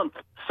 this month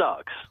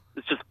sucks.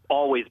 It's just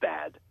always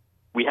bad.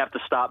 We have to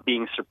stop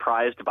being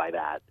surprised by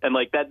that. And,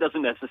 that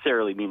doesn't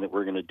necessarily mean that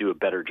we're going to do a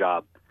better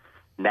job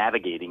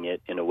navigating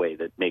it in a way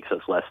that makes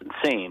us less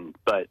insane.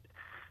 But,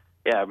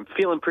 yeah, I'm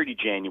feeling pretty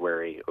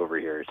January over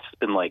here. It's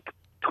been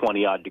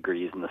 20-odd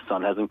degrees and the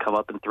sun hasn't come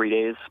up in 3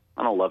 days.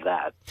 I don't love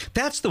that.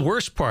 That's the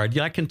worst part.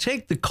 Yeah, I can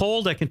take the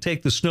cold, I can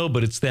take the snow,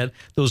 but it's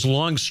those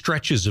long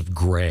stretches of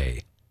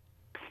gray.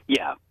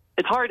 Yeah.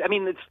 it's hard. I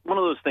mean, it's one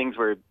of those things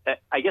where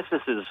I guess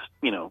this is,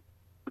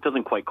 it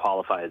doesn't quite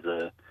qualify as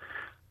a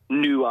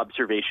new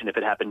observation if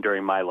it happened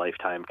during my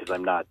lifetime, because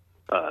I'm not,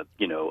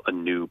 a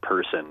new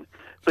person.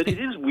 But it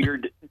is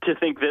weird to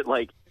think that,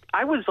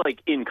 I was,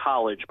 in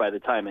college by the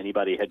time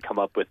anybody had come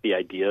up with the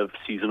idea of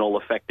seasonal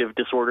affective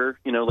disorder.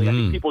 I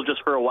think people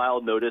just for a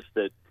while noticed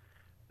that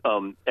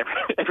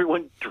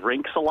everyone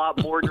drinks a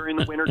lot more during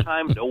the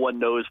wintertime. No one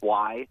knows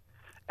why.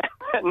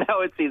 And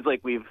now it seems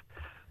like we've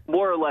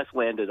more or less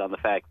landed on the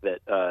fact that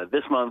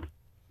this month,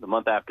 the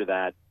month after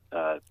that,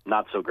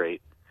 not so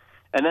great.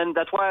 And then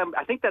that's why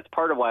I think that's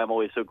part of why I'm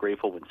always so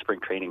grateful when spring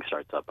training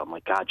starts up. I'm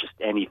like, God, just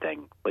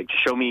anything.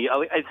 Show me.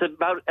 It's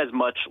about as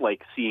much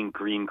like seeing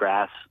green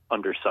grass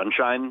under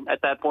sunshine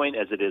at that point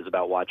as it is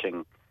about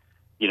watching,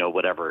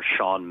 whatever,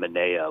 Sean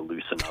Manaea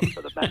loosen up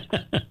for the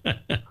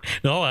Mets.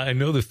 No, I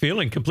know the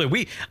feeling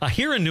completely.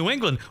 Here in New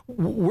England,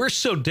 we're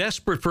so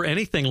desperate for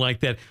anything like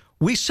that.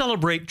 We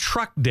celebrate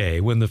Truck Day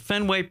when the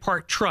Fenway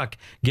Park truck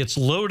gets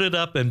loaded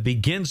up and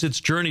begins its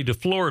journey to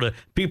Florida.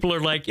 People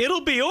are like,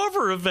 it'll be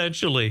over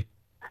eventually.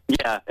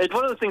 Yeah, it's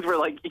one of those things where,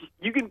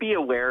 you can be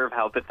aware of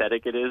how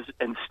pathetic it is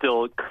and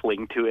still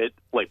cling to it,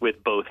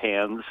 with both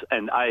hands.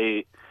 And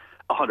I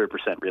 100%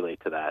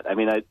 relate to that. I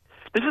mean,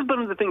 this is one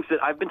of the things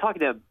that I've been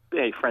talking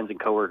to friends and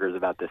coworkers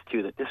about this,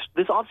 too, that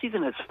this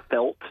offseason has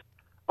felt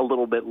a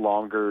little bit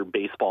longer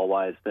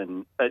baseball-wise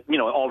than,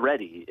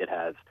 already it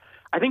has.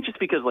 I think just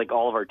because,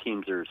 all of our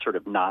teams are sort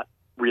of not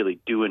really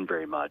doing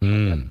very much.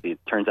 It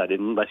turns out,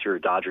 unless you're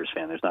a Dodgers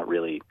fan, there's not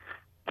really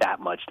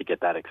that much to get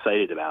that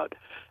excited about.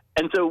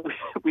 And so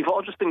we've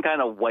all just been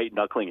kind of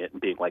white-knuckling it and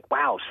being like,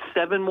 wow,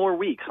 7 more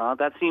weeks, huh?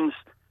 That seems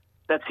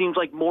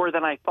like more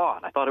than I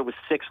thought. I thought it was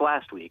 6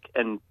 last week.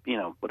 And,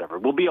 whatever.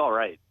 We'll be all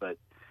right. But,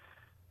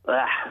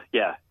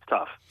 yeah, it's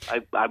tough.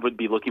 I would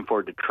be looking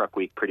forward to Truck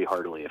Week pretty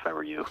heartily if I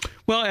were you.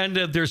 Well, and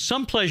there's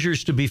some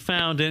pleasures to be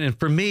found. And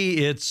for me,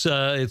 it's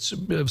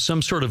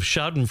some sort of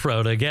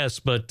schadenfreude, I guess.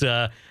 But,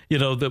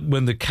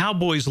 when the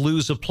Cowboys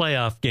lose a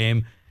playoff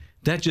game,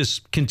 that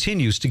just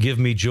continues to give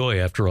me joy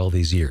after all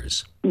these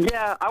years.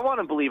 Yeah, I want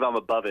to believe I'm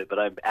above it, but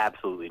I'm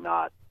absolutely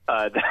not.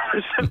 That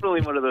was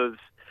definitely one of those.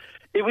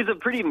 It was a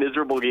pretty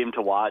miserable game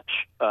to watch,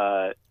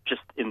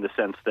 just in the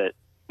sense that,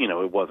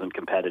 it wasn't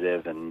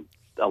competitive, and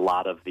a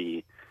lot of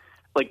the,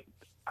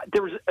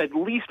 there was at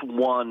least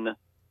one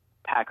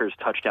Packers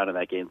touchdown in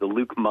that game. The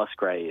Luke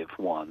Musgrave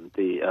one,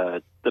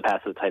 the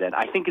pass to the tight end,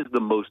 I think is the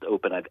most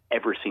open I've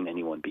ever seen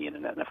anyone be in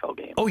an NFL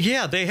game. Oh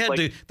yeah, they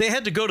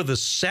had to go to the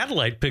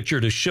satellite picture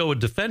to show a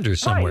defender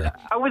somewhere. Right.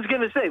 I was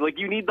going to say,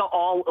 you need the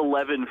all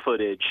 11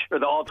 footage or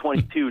the all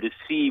 22 to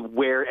see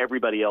where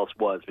everybody else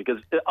was, because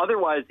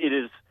otherwise it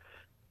is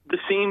the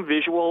same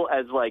visual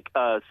as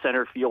a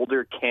center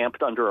fielder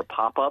camped under a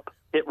pop-up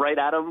hit right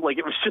at him.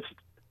 It was just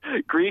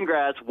green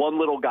grass, one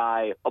little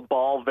guy, a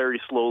ball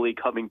very slowly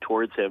coming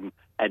towards him,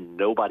 and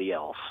nobody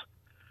else.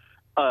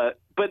 But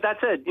that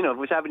said, it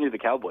was happening to the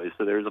Cowboys,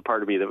 so there was a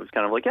part of me that was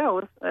kind of like,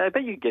 yeah, I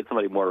bet you could get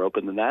somebody more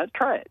open than that.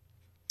 Try it.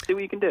 See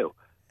what you can do.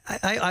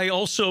 I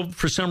also,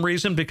 for some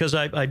reason, because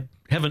I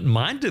haven't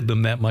minded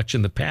them that much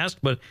in the past,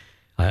 but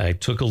I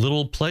took a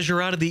little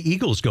pleasure out of the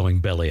Eagles going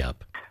belly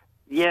up.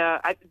 Yeah,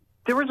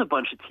 there was a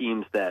bunch of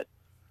teams that,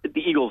 the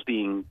Eagles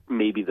being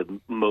maybe the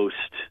most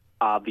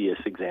obvious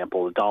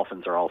example, the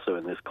Dolphins are also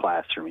in this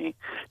class for me,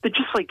 that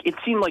just it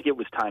seemed like it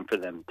was time for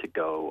them to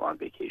go on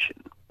vacation.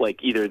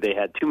 Either they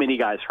had too many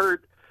guys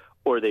hurt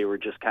or they were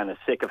just kind of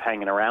sick of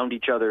hanging around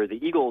each other.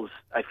 The Eagles,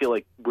 I feel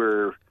like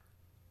we're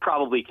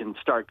probably can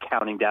start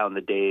counting down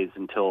the days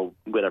until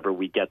whatever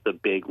we get the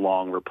big,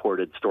 long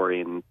reported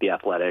story in The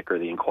Athletic or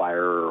The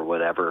Inquirer or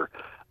whatever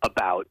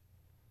about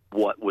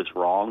what was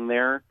wrong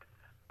there.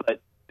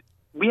 But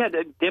we had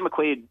Dan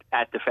McQuaid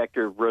at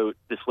Defector wrote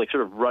this sort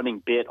of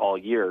running bit all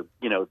year,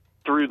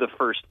 through the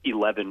first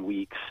 11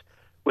 weeks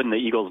when the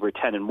Eagles were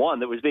 10-1,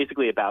 that was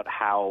basically about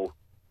how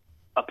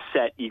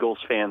upset Eagles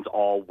fans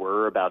all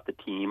were about the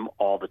team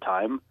all the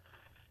time.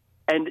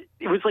 And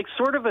it was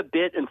sort of a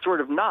bit and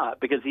sort of not,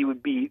 because he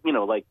would be,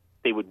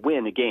 they would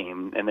win a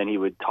game and then he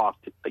would talk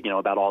to,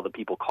 about all the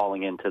people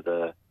calling into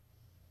the,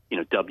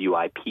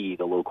 WIP,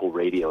 the local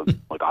radio.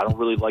 I don't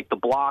really like the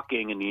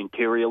blocking in the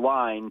interior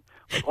line.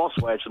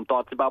 Also, I have some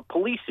thoughts about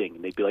policing.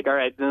 And they'd be like, all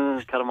right,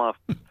 cut them off.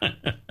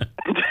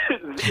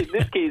 In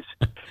this case,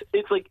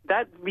 it's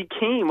that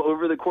became,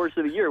 over the course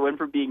of the year, went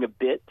from being a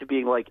bit to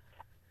being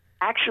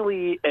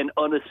actually and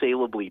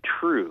unassailably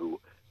true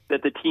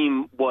that the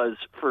team was,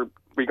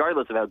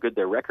 regardless of how good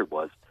their record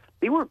was,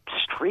 they were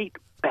straight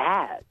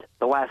bad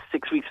the last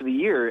 6 weeks of the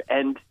year.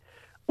 And,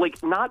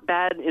 not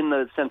bad in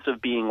the sense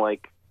of being,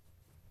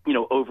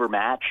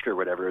 overmatched or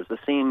whatever. It was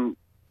the same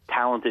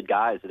talented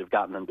guys that have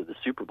gotten them to the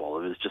Super Bowl.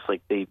 It was just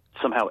they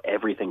somehow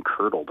everything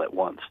curdled at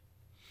once.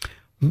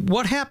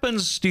 What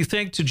happens, do you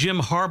think, to Jim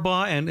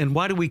Harbaugh, and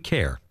why do we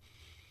care?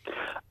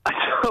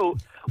 So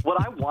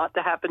what I want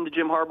to happen to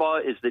Jim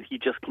Harbaugh is that he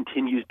just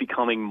continues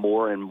becoming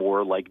more and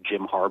more like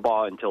Jim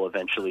Harbaugh until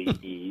eventually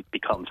he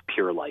becomes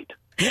pure light.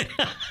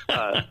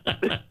 I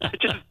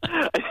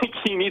think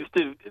he needs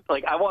to,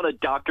 like, I want a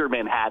Dr.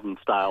 Manhattan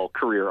style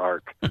career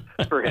arc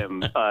for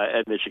him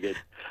at Michigan.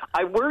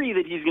 I worry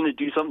that he's going to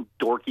do something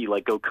dorky,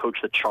 like go coach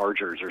the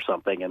Chargers or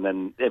something, and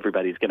then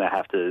everybody's going to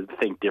have to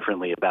think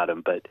differently about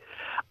him. But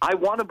I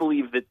want to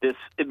believe that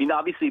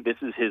obviously this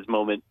is his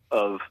moment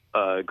of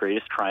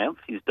greatest triumph.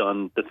 He's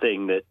done the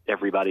thing that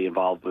everybody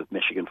involved with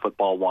Michigan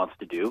football wants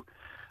to do,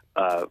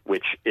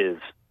 which is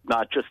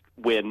not just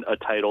win a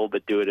title,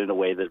 but do it in a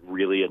way that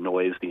really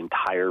annoys the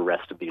entire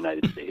rest of the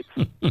United States.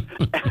 And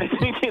I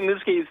think in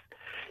this case,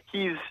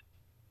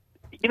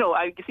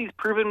 I guess he's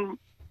proven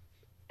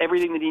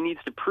everything that he needs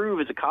to prove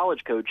as a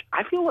college coach.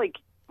 I feel like,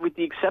 with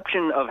the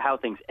exception of how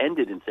things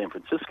ended in San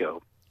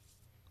Francisco,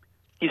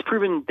 he's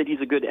proven that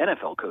he's a good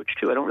NFL coach,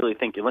 too. I don't really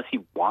think, unless he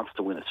wants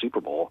to win a Super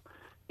Bowl,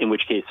 in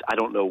which case I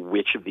don't know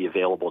which of the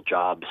available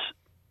jobs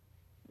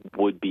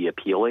would be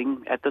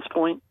appealing at this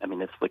point. I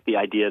mean, it's like the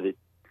idea that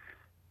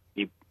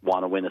you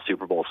want to win a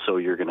Super Bowl, so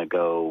you're going to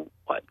go,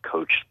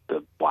 coach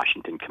the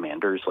Washington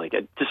Commanders? Like,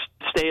 just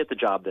stay at the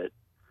job that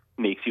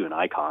makes you an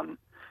icon.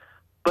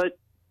 But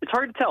it's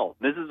hard to tell.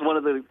 This is one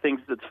of the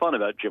things that's fun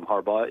about Jim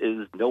Harbaugh,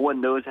 is no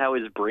one knows how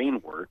his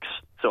brain works.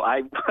 So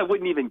I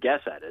wouldn't even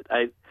guess at it.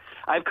 I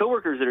have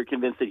coworkers that are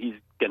convinced that he's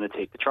going to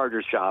take the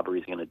Chargers job, or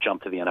he's going to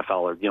jump to the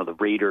NFL, or the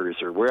Raiders,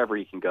 or wherever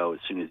he can go as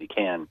soon as he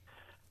can.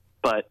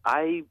 But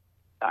I'm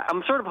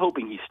sort of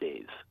hoping he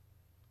stays.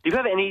 Do you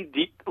have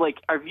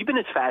have you been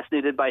as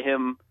fascinated by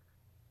him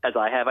as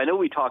I have? I know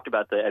we talked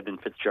about the Edmund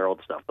Fitzgerald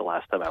stuff the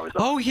last time I was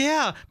on. Oh,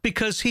 yeah,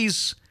 because he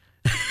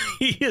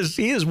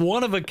is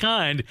one of a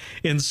kind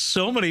in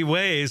so many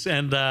ways.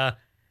 And, I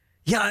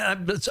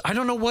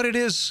don't know what it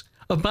is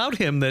about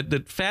him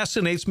that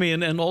fascinates me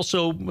and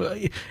also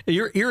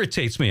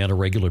irritates me on a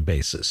regular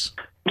basis.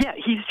 Yeah,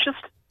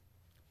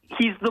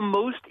 he's the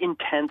most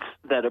intense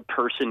that a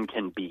person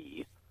can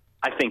be,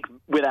 I think,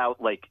 without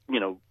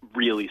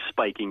really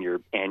spiking your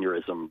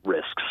aneurysm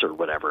risks or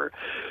whatever.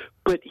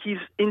 But he's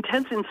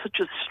intense in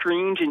such a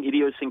strange and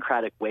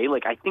idiosyncratic way.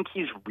 Like, I think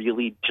he's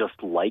really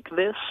just like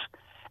this.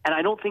 And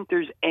I don't think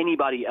there's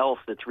anybody else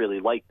that's really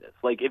like this.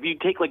 Like, if you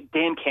take,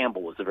 Dan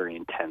Campbell is a very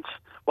intense,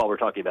 while we're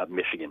talking about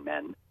Michigan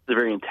men, is a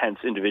very intense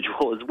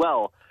individual as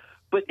well.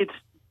 But it's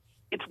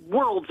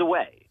worlds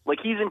away. Like,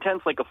 he's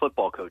intense like a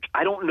football coach.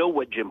 I don't know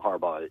what Jim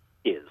Harbaugh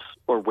is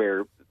or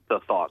where the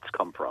thoughts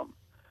come from.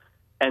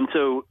 And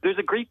so there's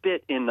a great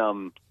bit in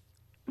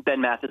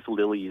Ben Mathis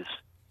Lilly's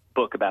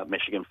book about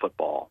Michigan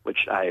football,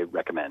 which I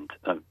recommend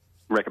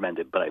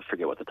it, but I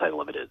forget what the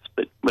title of it is.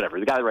 But whatever,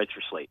 the guy that writes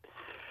for Slate.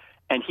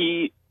 And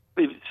he's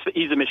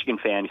a Michigan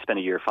fan. He spent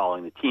a year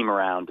following the team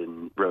around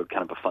and wrote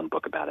kind of a fun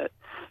book about it.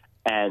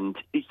 And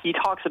he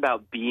talks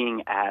about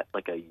being at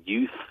a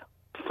youth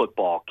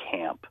football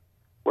camp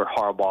where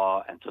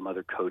Harbaugh and some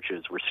other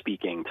coaches were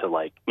speaking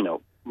to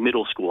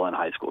middle school and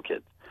high school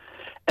kids.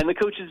 And the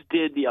coaches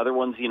did, the other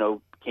ones,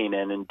 came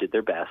in and did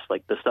their best,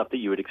 like the stuff that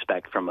you would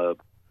expect from a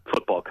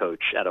football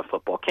coach at a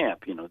football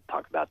camp,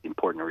 talk about the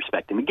importance of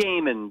respecting the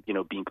game and,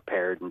 being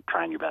prepared and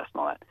trying your best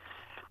and all that.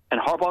 And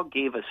Harbaugh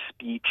gave a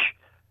speech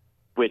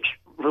which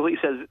really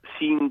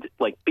seemed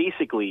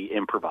basically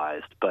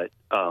improvised, but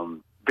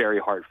very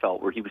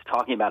heartfelt, where he was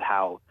talking about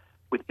how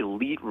with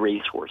elite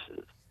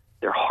racehorses,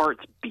 their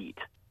hearts beat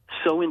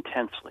so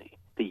intensely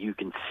that you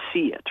can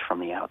see it from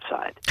the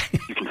outside.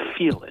 You can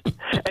feel it.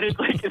 And it's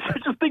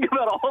just think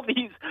about all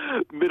these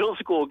middle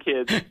school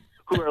kids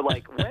who are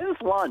like,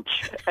 when's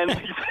lunch? And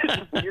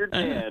this weird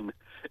man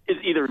is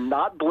either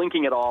not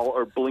blinking at all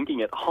or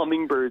blinking at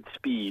hummingbird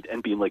speed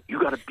and being like, you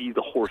got to be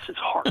the horse's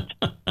heart.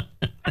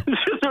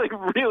 It's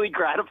just really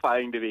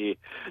gratifying to me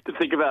to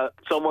think about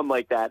someone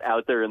like that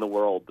out there in the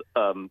world,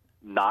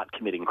 not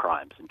committing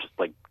crimes and just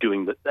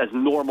doing as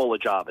normal a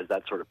job as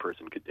that sort of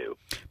person could do.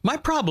 My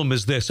problem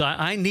is this.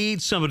 I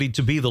need somebody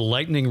to be the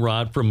lightning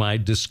rod for my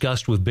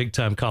disgust with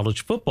big-time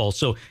college football.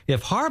 So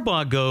if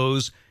Harbaugh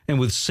goes and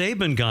with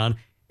Saban gone,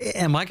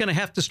 am I going to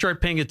have to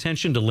start paying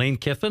attention to Lane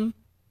Kiffin?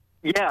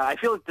 Yeah, I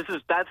feel like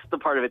that's the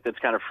part of it that's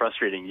kind of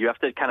frustrating. You have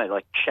to kind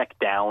of check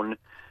down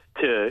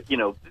to,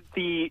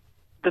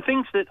 the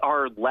things that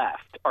are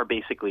left are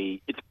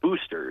basically, it's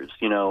boosters,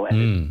 and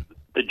it's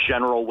the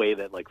general way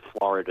that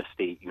Florida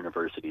State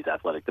University's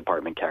athletic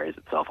department carries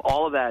itself.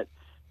 All of that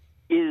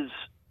is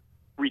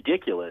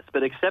ridiculous,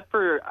 but except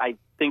for, I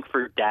think,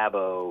 for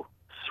Dabo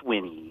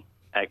Swinney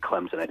at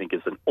Clemson, I think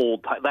is an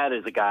old – that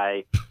is a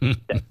guy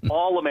that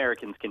all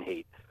Americans can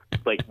hate.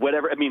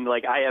 Whatever – I mean,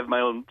 I have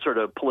my own sort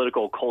of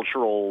political,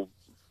 cultural,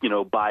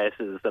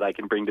 biases that I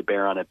can bring to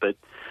bear on it, but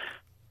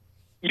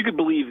you could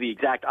believe the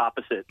exact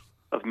opposite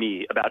of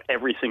me about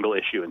every single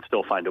issue and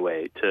still find a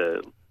way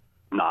to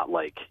not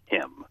like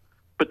him.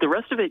 But the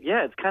rest of it,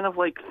 yeah, it's kind of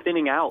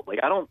thinning out.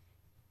 I don't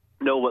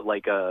know what what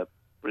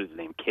is his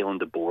name,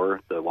 Kalen DeBoer,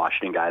 the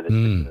Washington guy that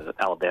did the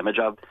Alabama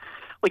job.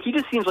 He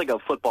just seems like a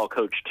football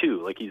coach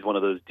too. He's one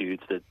of those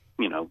dudes that,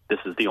 this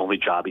is the only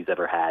job he's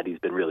ever had. He's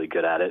been really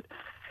good at it.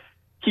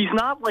 He's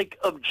not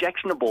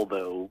objectionable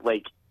though,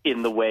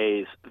 in the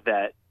ways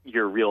that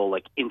your real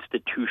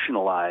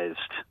institutionalized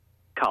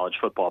college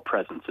football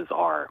presences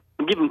are.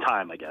 And give them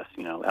time, I guess.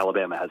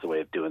 Alabama has a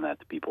way of doing that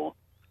to people.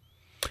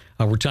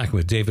 We're talking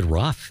with David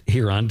Roth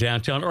here on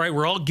Downtown. All right,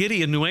 we're all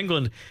giddy in New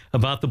England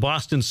about the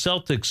Boston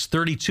Celtics,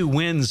 32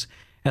 wins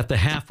at the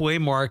halfway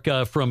mark.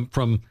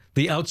 From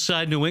the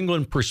outside New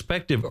England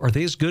perspective, are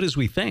they as good as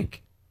we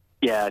think?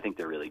 Yeah, I think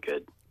they're really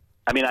good.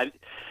 I mean,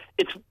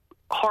 it's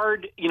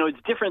hard. It's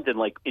different than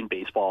like in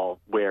baseball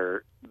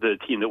where the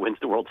team that wins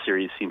the World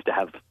Series seems to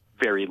have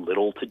very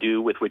little to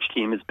do with which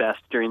team is best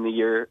during the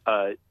year.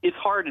 It's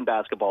hard in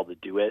basketball to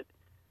do it,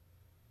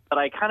 but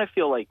I kind of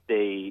feel like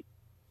they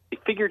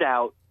figured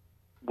out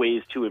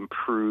ways to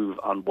improve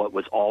on what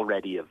was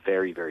already a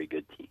very, very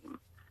good team.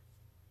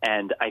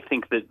 And I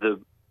think that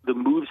the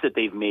moves that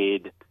they've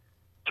made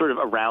sort of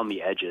around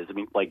the edges, I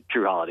mean, like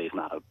Drew Holiday is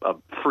not a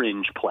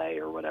fringe play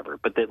or whatever,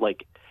 but that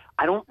like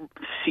I don't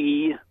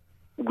see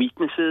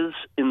weaknesses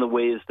in the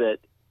ways that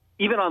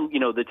even on,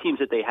 the teams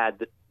that they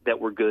had that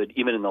were good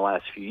even in the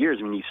last few years.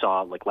 I mean, you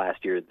saw like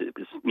last year, it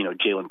was,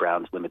 Jaylen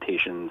Brown's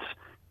limitations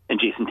and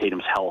Jason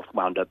Tatum's health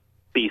wound up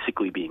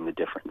basically being the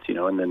difference,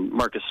 and then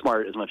Marcus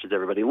Smart, as much as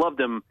everybody loved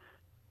him,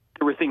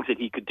 there were things that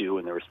he could do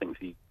and there was things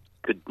he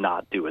could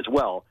not do as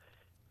well.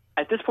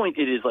 At this point,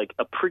 it is like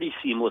a pretty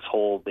seamless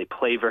whole. They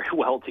play very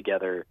well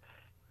together.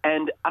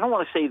 And I don't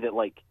want to say that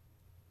like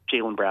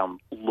Jaylen Brown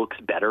looks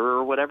better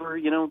or whatever,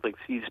 like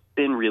he's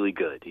been really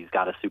good. He's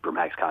got a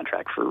Supermax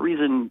contract for a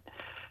reason.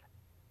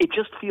 It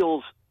just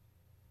feels,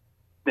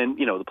 then,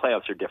 the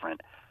playoffs are different.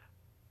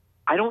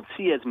 I don't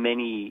see as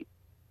many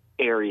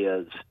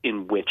areas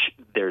in which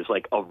there's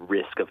like a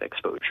risk of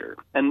exposure.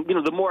 And,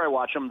 the more I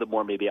watch them, the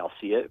more maybe I'll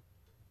see it.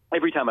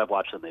 Every time I've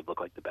watched them, they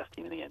look like the best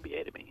team in the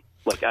NBA to me.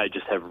 Like, I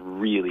just have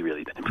really,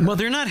 really been impressed. Well,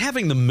 they're not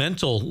having the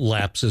mental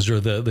lapses or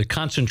the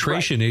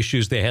concentration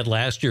issues they had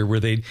last year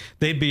where they'd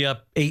be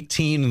up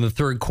 18 in the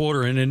third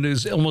quarter, and it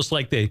was almost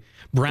like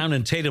Brown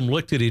and Tatum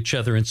looked at each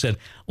other and said,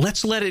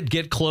 let's let it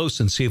get close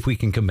and see if we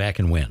can come back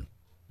and win.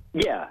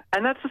 Yeah,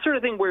 and that's the sort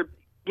of thing where,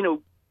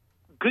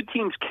 good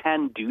teams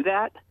can do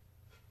that.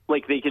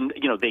 Like they can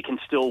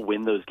still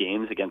win those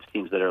games against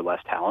teams that are less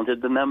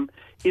talented than them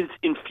is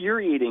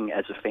infuriating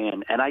as a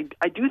fan. And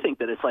I do think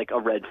that it's like a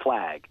red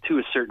flag to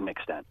a certain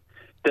extent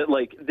that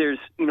like there's,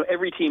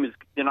 every team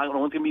they're not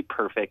going to be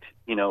perfect,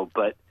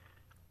 but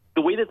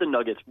the way that the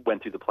Nuggets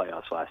went through the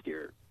playoffs last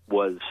year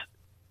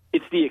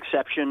it's the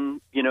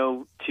exception,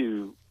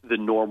 to the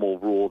normal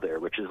rule there,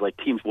 which is like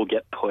teams will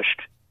get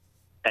pushed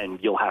and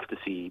you'll have to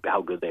see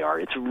how good they are.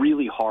 It's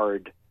really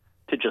hard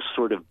to just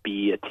sort of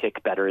be a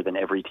tick better than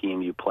every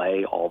team you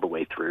play all the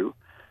way through.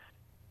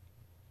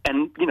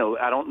 And,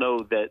 I don't know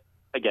that,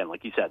 again,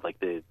 like you said, like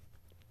the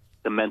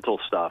mental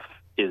stuff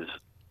is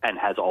and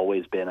has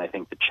always been, I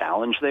think, the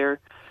challenge there.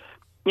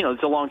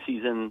 It's a long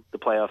season. The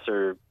playoffs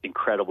are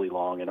incredibly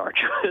long and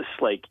arduous.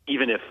 Like,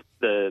 even if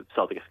the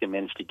Celtics can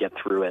manage to get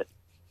through it,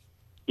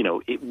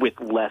 with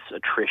less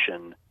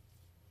attrition,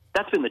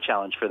 that's been the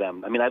challenge for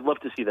them. I mean, I'd love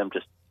to see them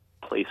just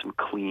play some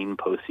clean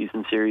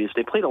postseason series.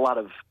 They played a lot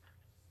of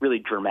really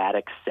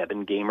dramatic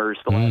 7-gamers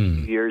the last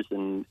few years,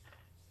 and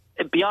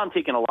beyond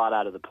taking a lot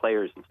out of the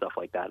players and stuff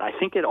like that, I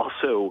think it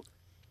also,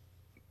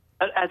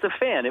 as a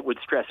fan, it would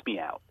stress me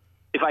out.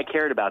 If I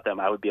cared about them,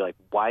 I would be like,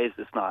 why is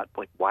this not,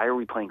 like, why are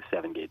we playing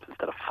 7 games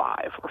instead of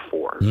 5 or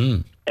 4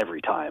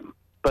 every time?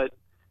 But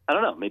I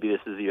don't know. Maybe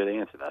this is the year they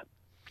answer that.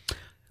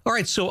 All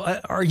right, so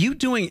are you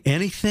doing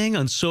anything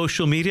on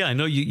social media? I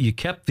know you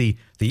kept the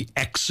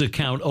X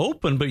account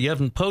open, but you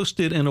haven't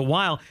posted in a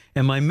while.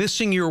 Am I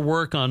missing your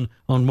work on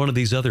one of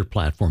these other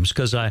platforms?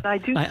 Because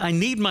I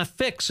need my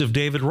fix of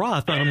David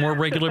Roth on a more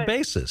regular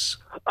basis.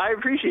 I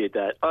appreciate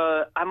that.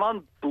 I'm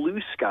on Blue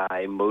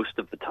Sky most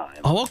of the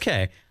time. Oh,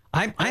 okay.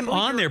 I'm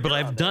on there, but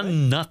I've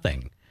done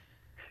nothing.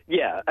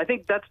 Yeah, I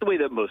think that's the way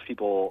that most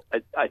people,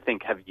 I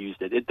think, have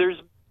used it. There's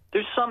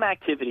some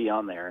activity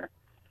on there.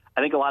 I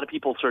think a lot of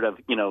people sort of,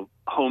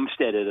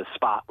 homesteaded a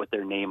spot with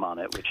their name on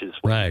it, which is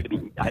right. I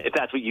mean, if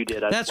that's what you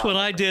did. That's what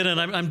I did, and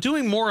I'm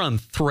doing more on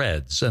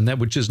Threads, and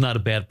which is not a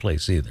bad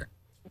place either.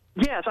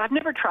 Yeah, so I've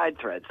never tried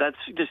Threads. That's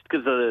just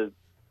because of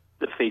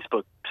the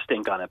Facebook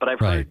stink on it. But I've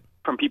heard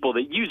from people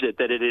that use it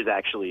that it is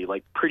actually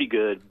like pretty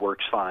good,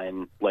 works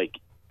fine, like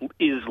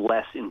is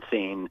less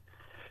insane.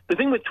 The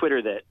thing with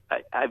Twitter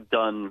that I've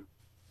done,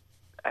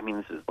 I mean,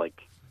 this is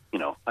like,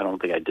 I don't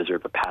think I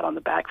deserve a pat on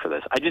the back for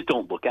this. I just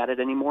don't look at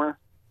it anymore.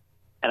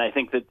 And I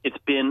think that it's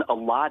been a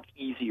lot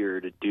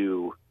easier to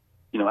do.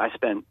 I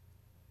spent,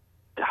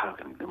 I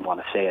don't even want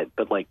to say it,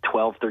 but like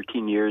 12,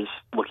 13 years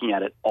looking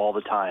at it all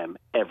the time,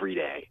 every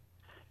day.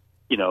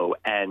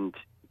 And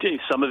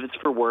some of it's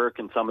for work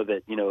and some of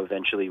it,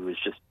 eventually was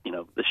just,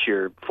 the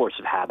sheer force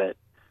of habit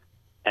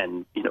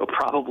and,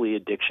 probably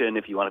addiction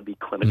if you want to be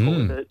clinical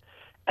with it.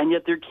 And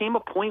yet there came a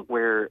point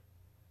where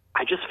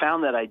I just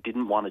found that I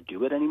didn't want to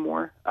do it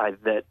anymore,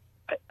 that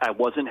I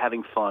wasn't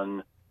having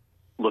fun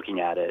looking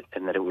at it,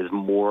 and that it was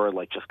more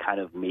like just kind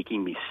of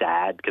making me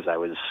sad because I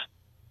was,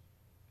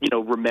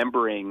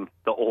 remembering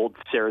the old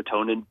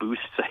serotonin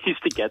boosts I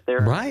used to get there.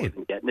 Right. I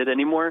wasn't getting it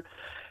anymore.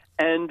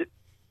 And,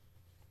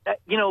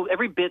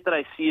 every bit that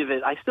I see of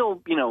it, I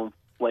still,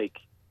 like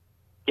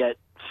get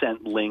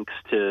sent links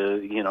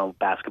to,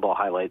 basketball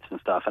highlights and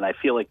stuff. And I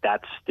feel like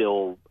that's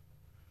still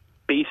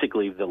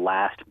basically the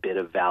last bit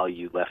of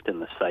value left in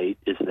the site,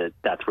 is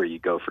that's where you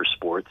go for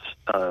sports.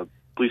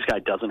 Blue Sky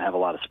doesn't have a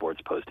lot of sports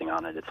posting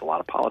on it. It's a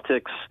lot of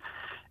politics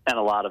and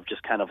a lot of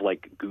just kind of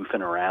like goofing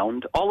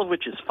around, all of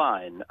which is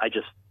fine. I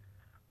just,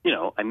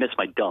 I miss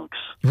my dunks.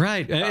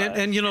 Right.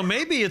 And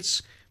maybe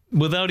it's,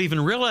 without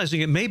even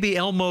realizing it, maybe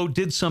Elmo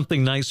did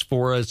something nice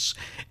for us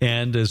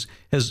and is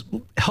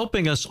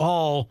helping us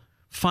all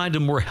find a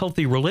more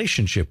healthy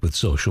relationship with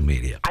social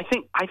media. I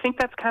think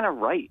that's kind of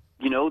right.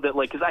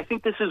 Because I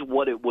think this is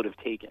what it would have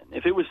taken.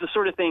 If it was the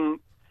sort of thing,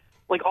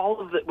 like all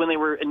of when they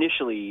were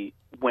initially,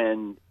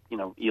 when,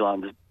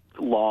 Elon's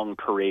long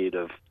parade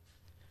of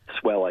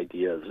swell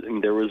ideas,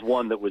 and there was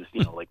one that was,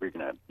 like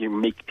you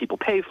make people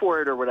pay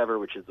for it or whatever,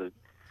 which is a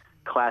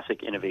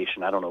classic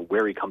innovation. I don't know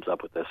where he comes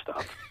up with this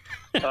stuff.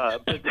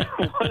 But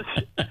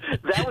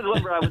that was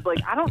one where I was like,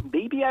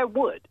 maybe I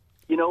would,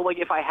 like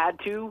if I had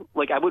to,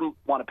 like I wouldn't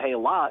want to pay a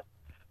lot,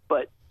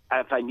 but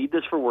if I need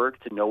this for work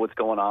to know what's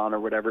going on or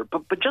whatever,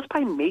 but just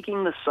by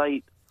making the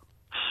site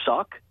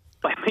suck,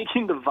 by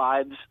making the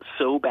vibes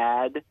so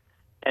bad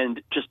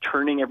and just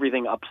turning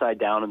everything upside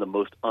down in the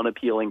most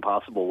unappealing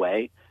possible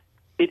way,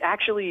 it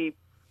actually,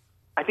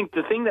 I think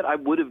the thing that I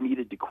would have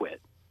needed to quit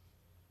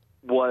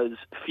was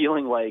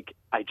feeling like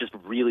I just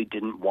really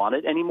didn't want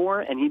it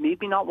anymore, and he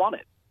made me not want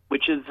it,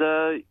 which is,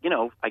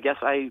 I guess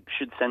I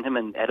should send him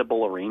an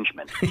edible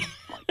arrangement.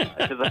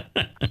 Because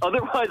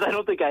otherwise I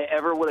don't think I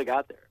ever would have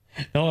got there.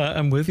 No,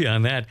 I'm with you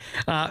on that.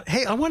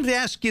 Hey, I wanted to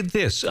ask you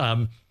this.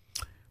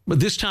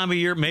 This time of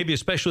year, maybe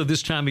especially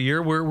this time of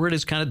year where it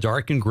is kind of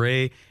dark and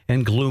gray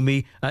and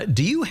gloomy,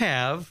 do you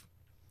have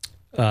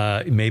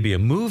maybe a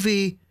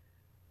movie,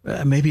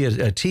 maybe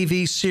a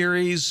TV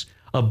series,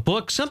 a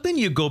book, something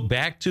you go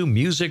back to,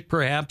 music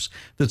perhaps,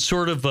 that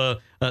sort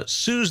of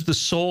soothes the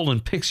soul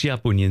and picks you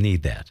up when you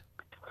need that?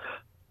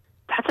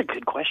 That's a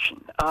good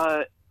question.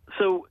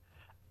 So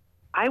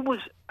I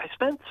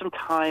spent some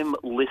time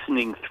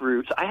listening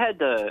through. So I had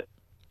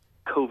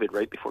COVID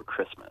right before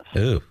Christmas,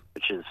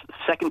 which is the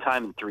second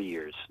time in 3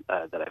 years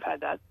that I've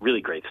had that.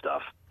 Really great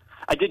stuff.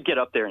 I did get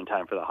up there in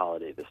time for the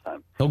holiday this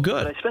time. Oh,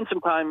 good. But I spent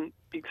some time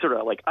sort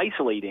of like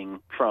isolating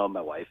from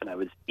my wife, and I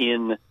was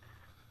in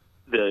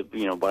the,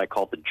 what I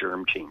call the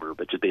germ chamber,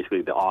 but just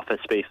basically the office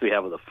space we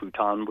have with a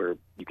futon where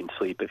you can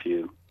sleep if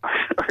you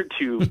are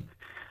too,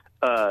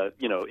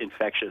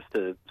 infectious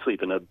to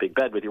sleep in a big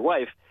bed with your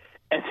wife.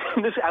 And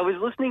I was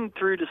listening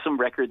through to some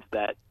records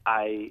that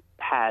I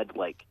had,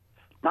 like,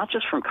 not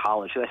just from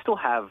college, because I still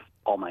have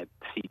all my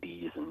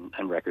CDs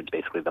and records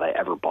basically that I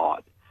ever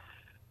bought.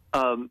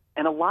 And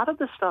a lot of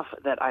the stuff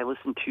that I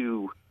listened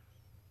to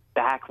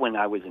back when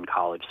I was in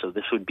college, so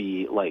this would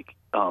be like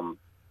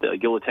the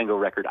Yo La Tengo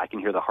record, I Can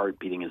Hear the Heart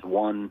Beating is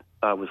one,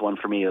 was one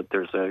for me.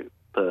 There's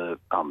the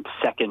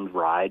Second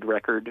Ride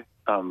record,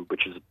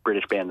 which is a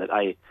British band that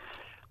I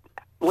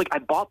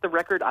bought the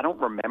record. I don't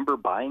remember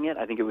buying it.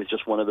 I think it was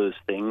just one of those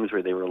things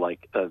where they were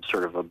like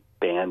sort of a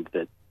band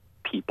that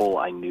people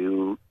I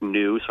knew.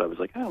 So I was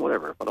like,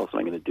 whatever. What else am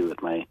I going to do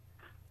with my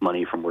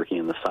money from working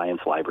in the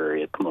science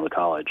library at Pomona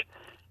College?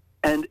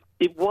 And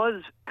it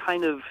was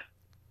kind of,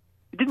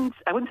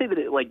 I wouldn't say that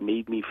it like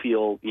made me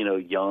feel,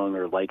 young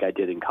or like I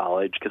did in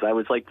college, because I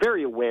was like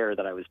very aware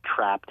that I was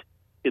trapped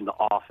in the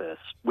office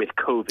with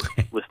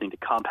COVID listening to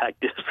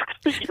compact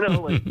discs. I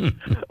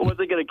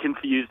wasn't going to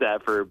confuse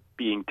that for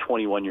being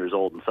 21 years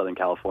old in Southern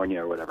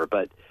California or whatever.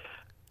 But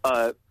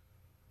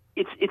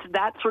it's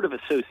that sort of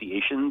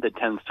association that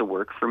tends to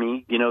work for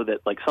me, that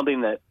like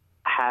something that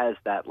has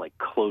that like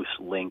close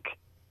link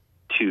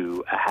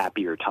to a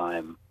happier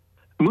time.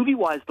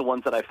 Movie-wise, the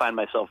ones that I find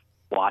myself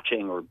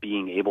watching or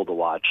being able to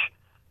watch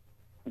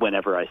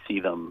whenever I see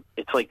them,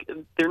 it's like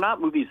they're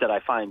not movies that I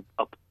find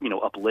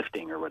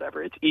uplifting or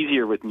whatever. It's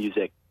easier with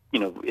music.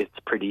 It's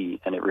pretty,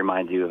 and it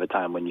reminds you of a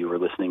time when you were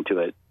listening to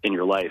it in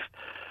your life.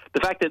 The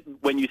fact that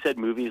when you said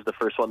movies, the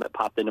first one that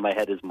popped into my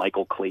head is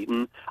Michael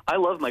Clayton. I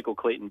love Michael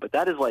Clayton, but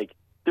that is like,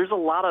 there's a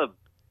lot of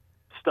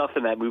stuff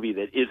in that movie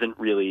that isn't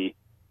really,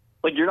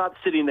 like, you're not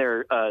sitting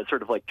there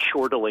sort of like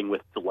chortling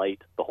with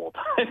delight the whole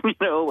time,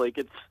 like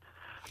it's,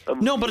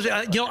 no, but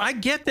I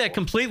get that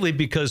completely,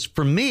 because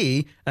for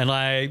me, and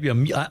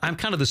I'm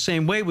kind of the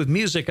same way with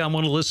music. I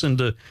want to listen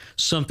to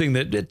something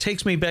that it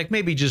takes me back,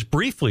 maybe just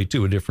briefly,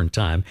 to a different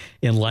time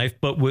in life.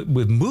 But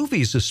with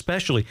movies,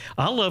 especially,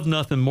 I love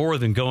nothing more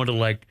than going to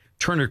like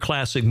Turner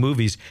Classic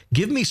Movies.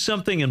 Give me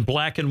something in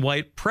black and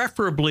white,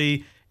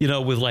 preferably,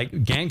 with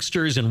like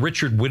gangsters and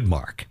Richard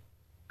Widmark.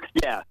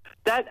 Yeah,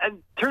 that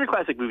Turner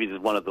Classic Movies is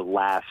one of the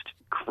last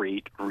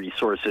great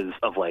resources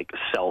of like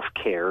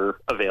self-care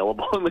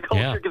available in the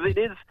culture, because it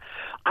is,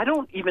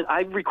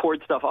 I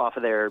record stuff off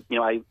of there.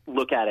 I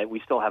look at it.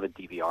 We still have a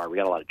DVR. We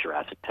got a lot of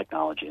Jurassic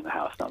technology in the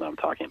house now that I'm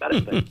talking about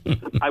it.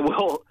 But I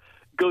will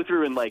go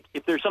through and like,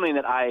 if there's something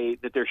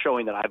that they're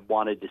showing that I've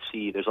wanted to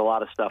see, there's a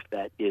lot of stuff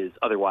that is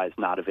otherwise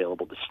not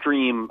available to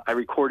stream. I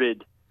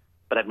recorded,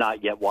 but I've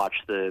not yet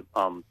watched the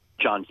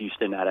John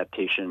Huston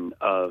adaptation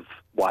of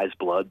Wise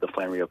Blood, the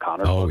Flannery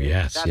O'Connor. Oh, book.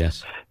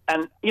 yes.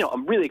 And,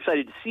 I'm really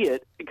excited to see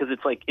it because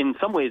it's like, in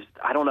some ways,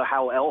 I don't know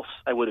how else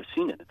I would have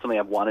seen it. It's something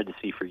I've wanted to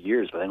see for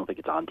years, but I don't think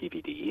it's on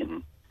DVD,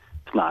 and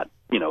it's not,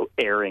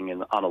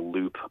 airing on a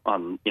loop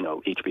on,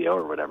 HBO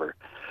or whatever.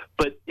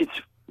 But it's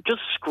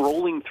just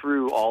scrolling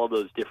through all of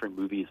those different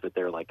movies that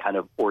they're like kind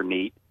of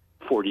ornate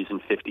 40s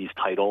and 50s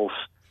titles.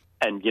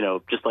 And,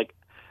 just like,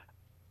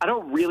 I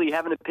don't really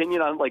have an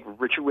opinion on like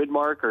Richard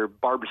Widmark or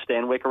Barbara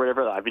Stanwyck or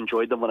whatever. I've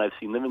enjoyed them when I've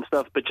seen them and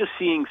stuff, but just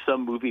seeing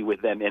some movie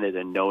with them in it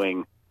and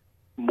knowing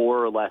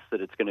more or less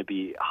that it's going to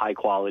be high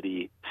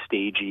quality,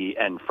 stagey,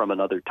 and from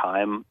another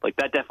time, like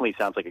that definitely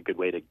sounds like a good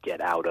way to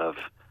get out of,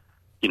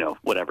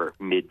 whatever,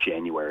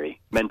 mid-January,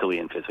 mentally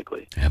and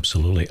physically.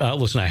 Absolutely.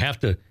 Listen, I have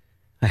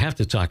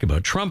to talk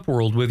about Trump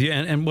world with you,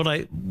 and what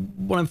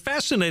I'm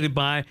fascinated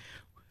by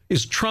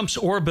is Trump's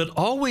orbit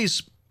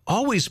always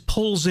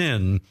pulls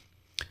in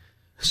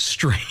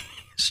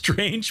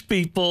strange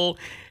people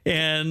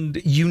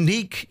and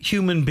unique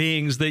human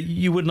beings that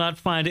you would not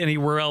find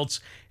anywhere else.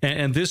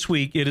 And this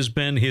week it has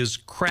been his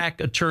crack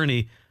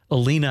attorney,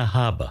 Alina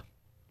Habba.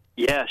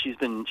 Yeah, she's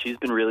been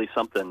really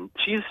something.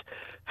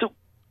 So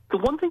the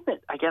one thing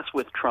that I guess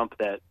with Trump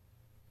that,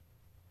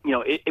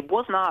 it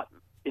was not,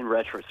 in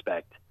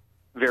retrospect,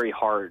 very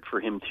hard for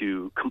him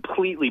to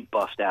completely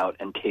bust out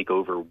and take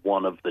over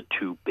one of the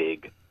two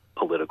big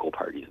political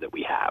parties that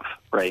we have,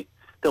 right?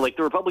 They're like,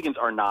 the Republicans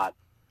are not,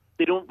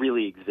 they don't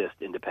really exist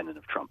independent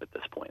of Trump at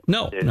this point.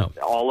 No.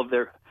 All of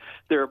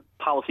their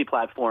policy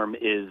platform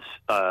is,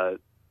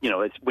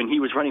 it's when he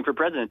was running for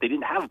president, they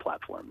didn't have a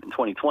platform in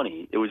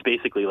 2020. It was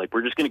basically like,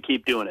 we're just going to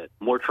keep doing it.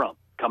 More Trump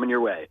coming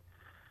your way.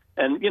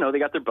 And, they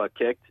got their butt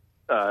kicked.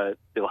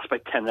 They lost by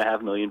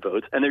 10.5 million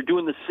votes. And they're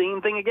doing the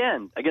same thing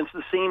again against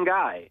the same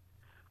guy.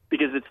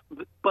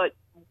 But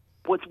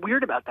what's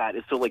weird about that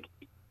is, so like,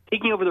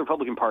 taking over the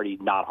Republican Party,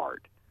 not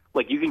hard.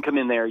 Like, you can come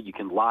in there, you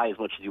can lie as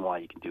much as you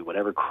want, you can do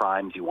whatever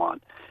crimes you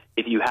want.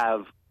 If you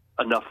have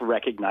enough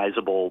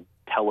recognizable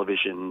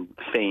television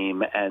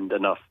fame and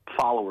enough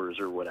followers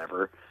or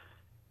whatever,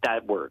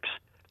 that works.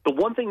 The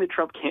one thing that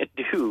Trump can't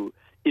do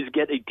is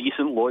get a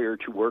decent lawyer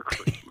to work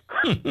for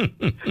him,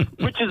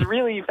 which is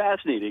really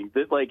fascinating.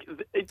 That like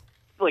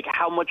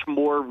how much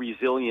more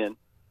resilient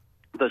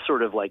the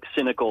sort of like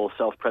cynical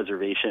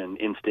self-preservation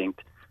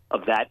instinct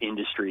of that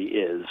industry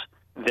is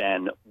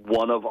than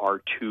one of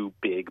our two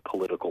big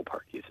political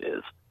parties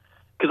is.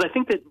 Because I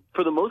think that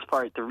for the most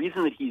part, the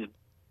reason that he's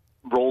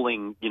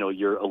rolling,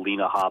 your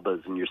Alina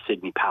Habbas and your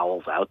Sidney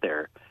Powells out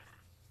there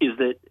is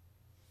that,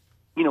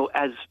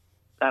 as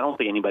I don't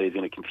think anybody's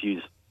going to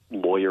confuse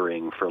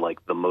lawyering for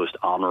like the most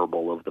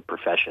honorable of the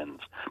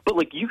professions, but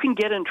like you can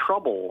get in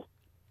trouble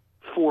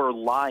for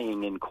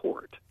lying in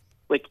court.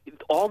 Like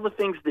all the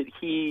things that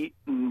he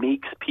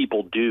makes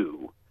people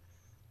do,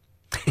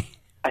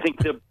 I think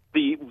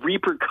the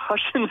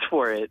repercussions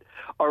for it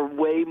are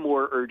way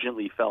more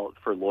urgently felt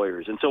for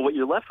lawyers. And so what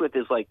you're left with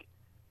is like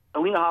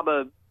Alina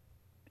Habba,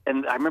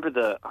 and I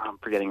remember I'm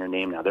forgetting her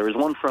name now. There was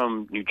one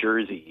from New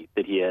Jersey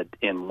that he had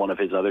in one of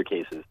his other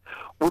cases,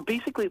 were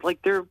basically like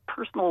they're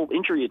personal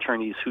injury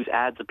attorneys whose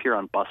ads appear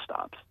on bus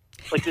stops.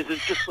 Like this is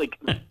just like,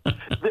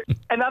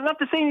 and I'm not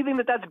to say anything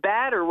that's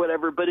bad or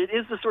whatever, but it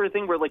is the sort of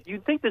thing where like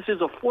you'd think this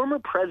is a former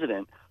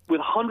president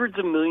with hundreds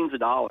of millions of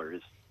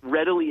dollars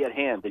readily at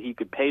hand that he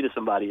could pay to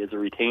somebody as a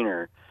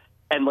retainer.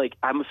 And like,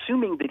 I'm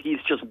assuming that he's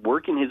just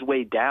working his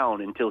way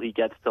down until he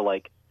gets to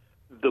like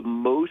the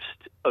most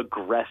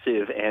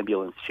aggressive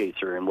ambulance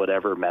chaser in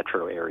whatever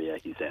metro area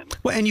he's in.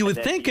 Well, and you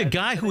would think a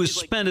guy who has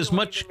spent as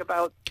much...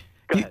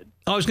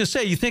 I was going to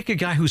say, you think a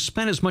guy who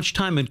spent as much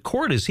time in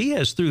court as he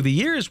has through the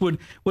years would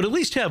at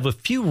least have a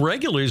few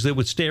regulars that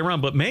would stay around,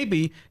 but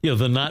maybe,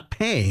 the not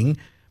paying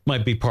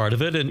might be part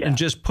of it and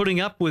just putting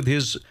up with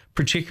his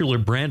particular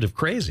brand of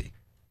crazy.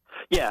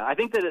 Yeah, I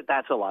think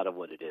that's a lot of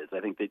what it is.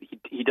 I think that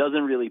he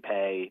doesn't really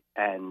pay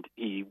and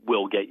he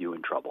will get you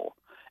in trouble.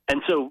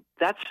 And so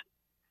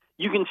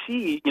you can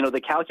see, the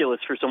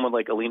calculus for someone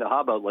like Alina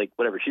Habba, like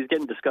whatever, she's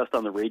getting discussed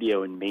on the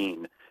radio in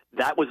Maine.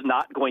 That was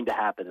not going to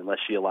happen unless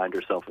she aligned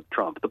herself with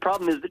Trump. The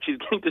problem is that she's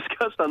getting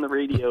discussed on the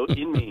radio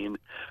in Maine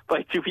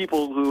by two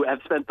people who have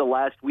spent the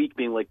last week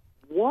being like,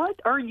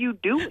 what are you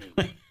doing?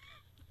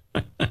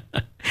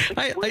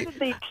 Where did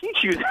they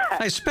teach you that?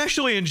 I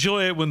especially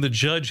enjoy it when the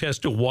judge has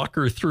to walk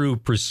her through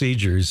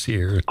procedures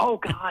here. Oh,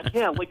 God,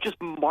 yeah, like just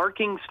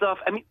marking stuff.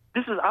 I mean,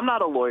 I'm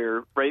not a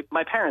lawyer, right?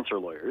 My parents are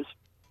lawyers.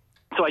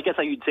 So I guess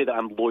you'd say that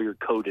I'm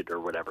lawyer-coded or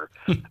whatever.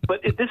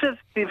 But this has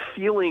the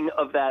feeling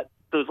of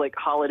those like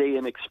Holiday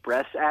Inn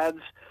Express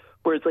ads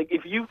where it's like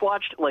if you've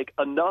watched like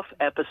enough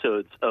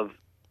episodes of,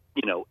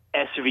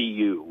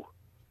 SVU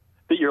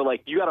that you're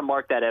like, you got to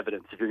mark that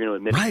evidence if you're going to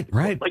admit it.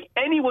 Right. Like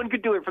anyone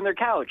could do it from their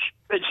couch,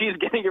 but she's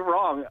getting it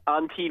wrong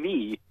on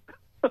TV.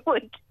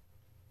 Like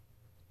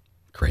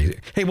crazy.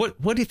 Hey,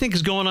 what do you think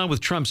is going on with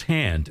Trump's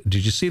hand?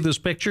 Did you see those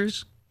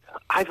pictures?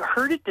 I've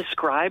heard it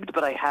described,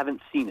 but I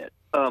haven't seen it.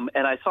 And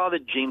I saw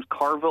that James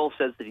Carville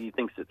says that he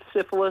thinks it's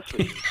syphilis.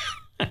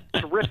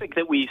 Terrific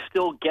that we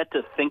still get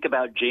to think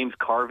about James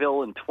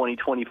Carville in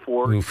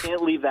 2024. You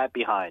can't leave that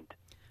behind.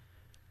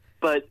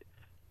 but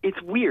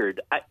it's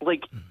weird.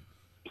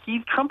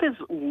 Trump has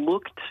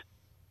looked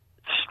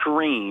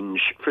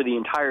strange for the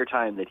entire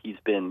time that he's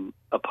been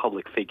a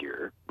public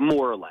figure,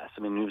 more or less.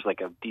 I mean, he was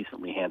like a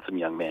decently handsome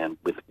young man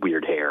with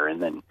weird hair,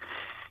 and then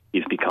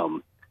he's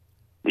become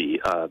the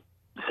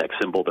sex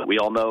symbol that we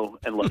all know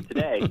and love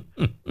today.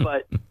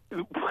 But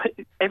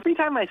every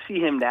time I see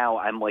him now,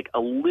 I'm like a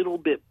little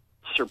bit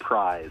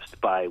surprised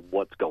by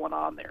what's going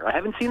on there. I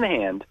haven't seen the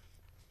hand.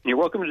 You're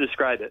welcome to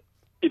describe it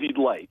if you'd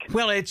like.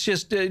 Well, it's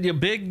just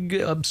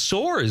big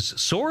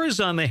sores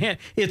on the hand.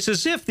 It's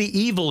as if the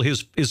evil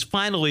is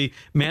finally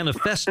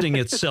manifesting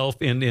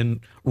itself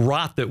in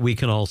rot that we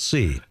can all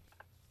see.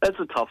 That's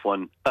a tough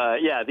one.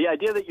 Yeah, the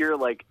idea that you're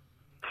like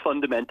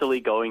fundamentally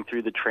going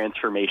through the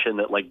transformation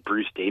that like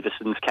Bruce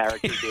Davison's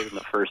character did in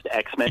the first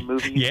X-Men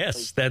movie. Yes,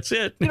 like, that's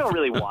it. You don't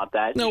really want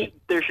that. No.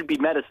 There should be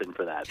medicine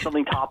for that.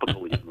 Something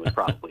topical even would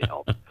probably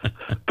help.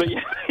 But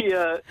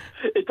yeah,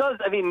 it does.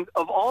 I mean,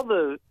 of all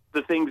the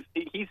things,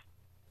 he's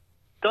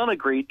done a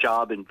great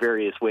job in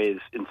various ways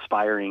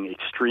inspiring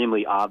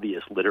extremely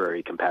obvious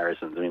literary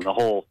comparisons. I mean,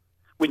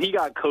 when he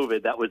got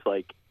COVID, that was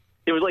like,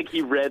 it was like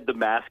he read The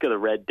Mask of the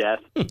Red Death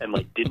and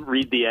like didn't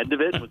read the end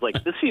of it and was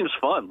like, this seems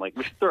fun. Like,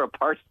 we should throw a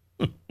party.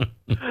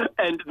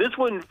 And this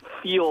one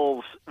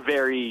feels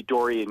very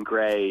Dorian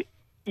Gray,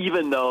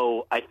 even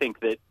though I think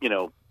that,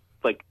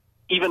 like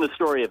even a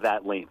story of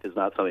that length is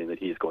not something that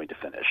he's going to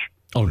finish.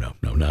 Oh, no,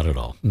 not at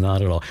all.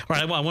 Not at all. All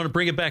right, I want to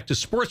bring it back to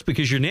sports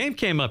because your name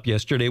came up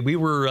yesterday. We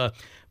were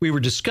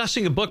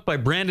discussing a book by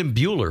Brandon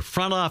Buehler,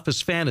 Front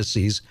Office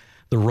Fantasies,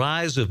 The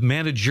Rise of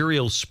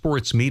Managerial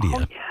Sports Media.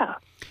 Oh, yeah.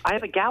 I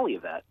have a galley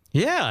of that.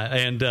 Yeah,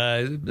 and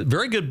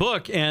very good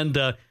book.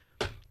 And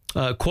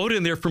quote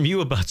in there from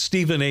you about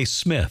Stephen A.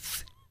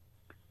 Smith.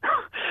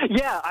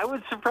 Yeah, I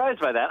was surprised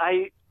by that.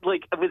 I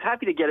was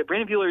happy to get it.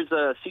 Brandon Buehler's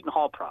a Seton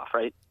Hall prof,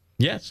 right?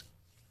 Yes.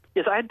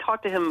 Yes, I had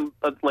talked to him,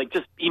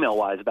 just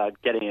email-wise about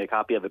getting a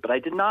copy of it, but I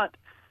did not.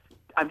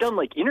 I've done,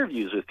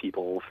 interviews with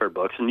people for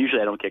books, and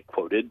usually I don't get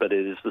quoted, but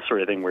it is the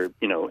sort of thing where,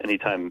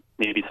 anytime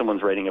maybe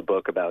someone's writing a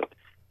book about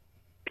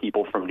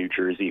people from New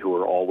Jersey who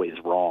are always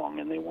wrong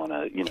and they want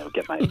to,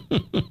 get my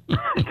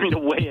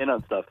weigh in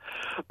on stuff.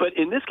 But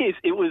in this case,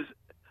 it was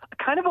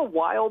kind of a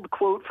wild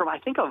quote from, I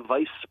think, a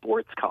Vice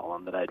Sports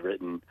column that I'd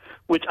written,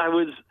 which I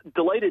was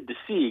delighted to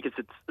see because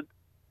it's,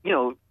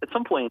 at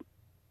some point,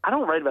 I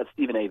don't write about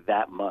Stephen A.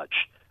 that much,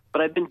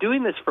 but I've been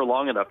doing this for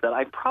long enough that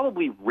I've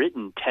probably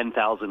written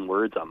 10,000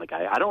 words on the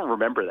guy. I don't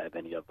remember that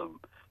many of them.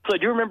 So I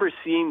do remember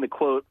seeing the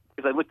quote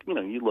because I looked,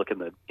 you look in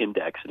the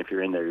index, and if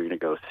you're in there, you're going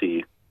to go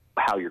see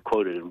how you're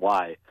quoted and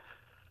why.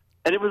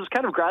 And it was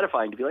kind of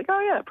gratifying to be like, oh,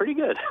 yeah, pretty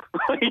good.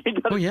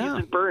 You got a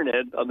decent burn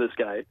in on this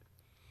guy.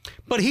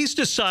 But he's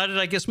decided,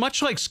 I guess,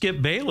 much like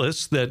Skip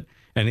Bayless, that,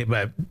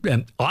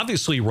 and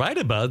obviously right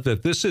about,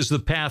 that this is the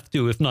path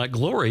to, if not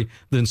glory,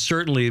 then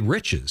certainly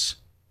riches.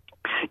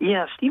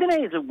 Yeah, Stephen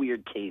A. is a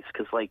weird case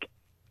because,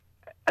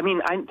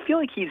 I feel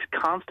like he's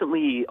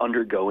constantly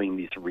undergoing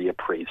these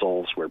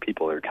reappraisals where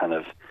people are kind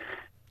of,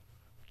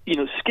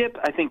 Skip,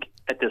 I think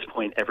at this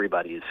point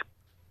everybody's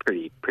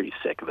pretty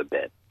sick of a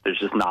bit. There's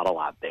just not a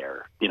lot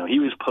there. He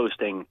was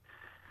posting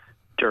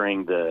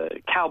during the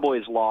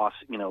Cowboys loss,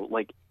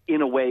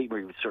 in a way where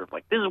he was sort of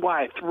like, this is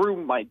why I threw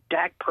my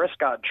Dak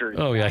Prescott jersey.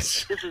 Oh,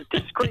 yes. This is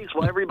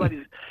disgraceful.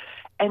 Everybody's...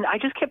 And I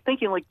just kept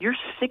thinking, you're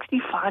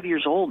 65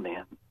 years old,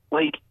 man.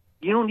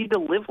 You don't need to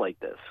live like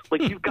this.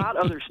 You've got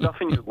other stuff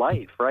in your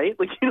life, right?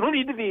 You don't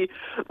need to be,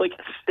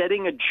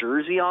 setting a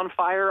jersey on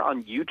fire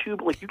on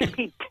YouTube. You get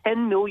paid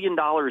 $10 million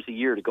a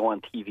year to go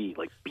on TV.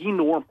 Be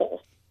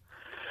normal.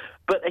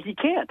 But he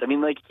can't.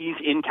 He's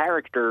in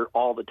character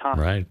all the time.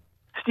 Right.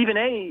 Stephen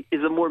A.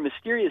 is a more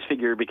mysterious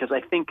figure because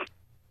I think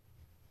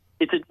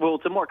it's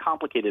a more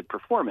complicated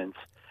performance,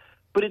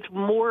 but it's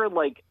more,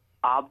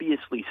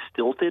 obviously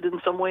stilted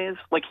in some ways.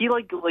 He,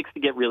 likes to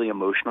get really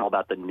emotional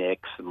about the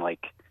Knicks and,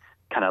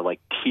 kind of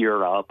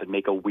tear up and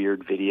make a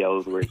weird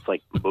video where it's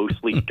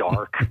mostly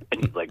dark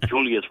and he's like,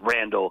 Julius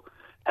Randle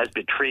has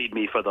betrayed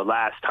me for the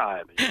last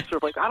time. And it's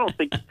sort of I don't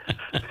think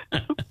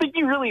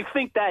you really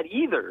think that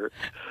either.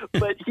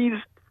 But he's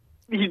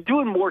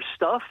doing more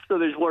stuff, so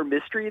there's more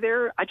mystery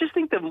there. I just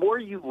think the more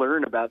you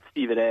learn about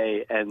Stephen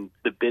A. and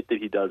the bit that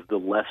he does, the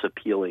less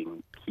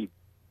appealing he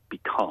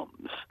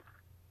becomes.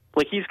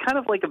 He's kind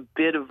of a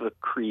bit of a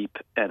creep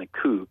and a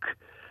kook.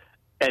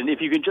 And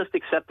if you can just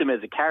accept him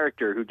as a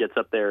character who gets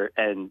up there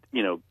and,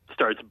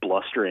 starts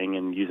blustering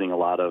and using a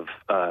lot of,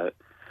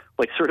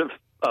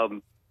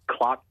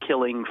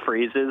 clock-killing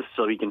phrases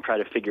so he can try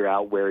to figure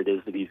out where it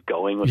is that he's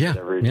going with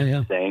whatever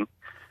he's saying.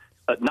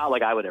 Not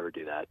like I would ever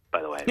do that,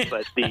 by the way.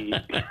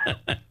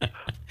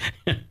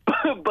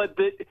 But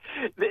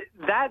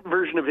that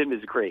version of him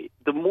is great.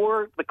 The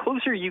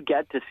closer you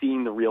get to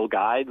seeing the real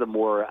guy, the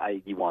more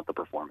you want the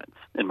performance,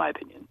 in my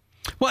opinion.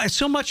 Well,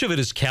 so much of it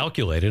is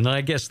calculated, and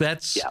I guess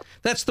that's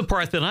the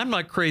part that I'm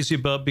not crazy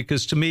about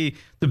because to me,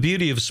 the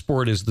beauty of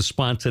sport is the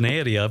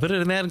spontaneity of it,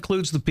 and that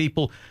includes the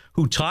people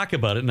who talk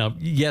about it. Now,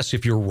 yes,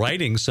 if you're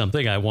writing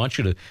something, I want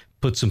you to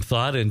put some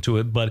thought into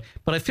it. But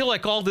I feel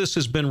like all this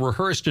has been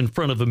rehearsed in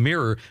front of a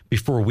mirror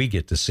before we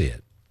get to see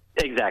it.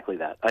 Exactly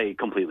that. I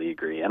completely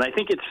agree. And I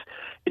think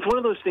it's one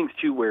of those things,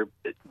 too, where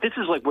this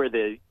is like where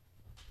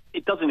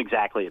it doesn't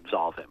exactly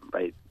absolve him,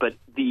 right? But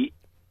the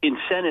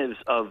incentives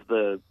of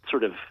the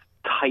sort of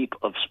type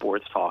of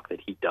sports talk that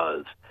he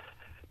does,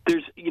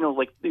 there's,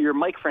 like your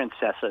Mike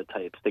Francesa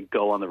types that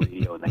go on the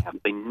radio and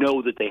they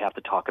know that they have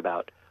to talk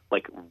about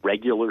like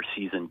regular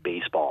season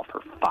baseball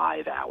for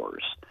 5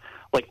 hours.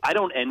 Like, I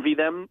don't envy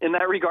them in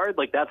that regard.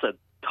 Like, that's a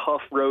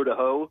tough row to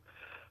hoe,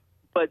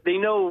 but they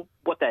know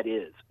what that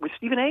is. With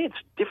Stephen A., it's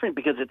different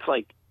because it's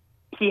like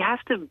he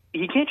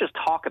can't just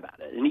talk about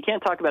it, and he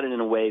can't talk about it in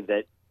a way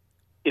that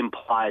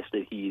implies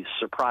that he's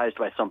surprised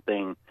by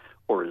something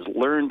or has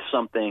learned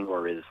something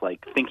or is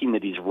like thinking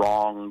that he's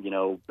wrong,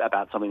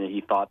 about something that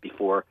he thought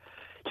before.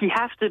 He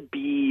has to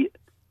be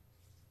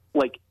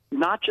like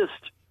not just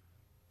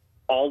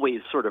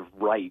always sort of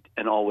right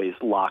and always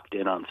locked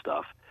in on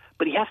stuff,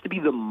 but he has to be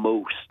the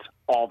most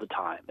all the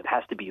time. It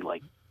has to be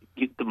like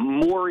the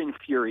more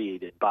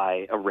infuriated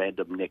by a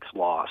random Knicks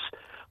loss,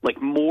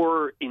 like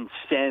more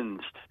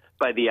incensed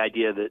by the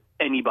idea that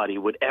anybody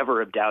would ever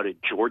have doubted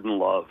Jordan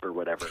Love or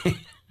whatever.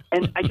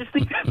 And I just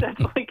think that's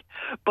like,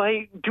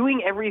 by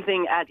doing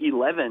everything at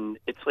 11,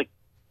 it's like,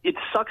 it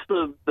sucks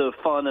the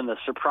fun and the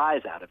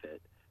surprise out of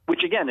it,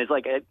 which again is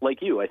like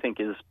you, I think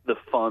is the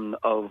fun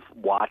of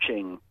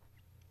watching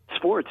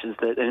sports, is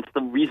that, and it's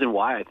the reason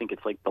why I think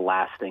it's like the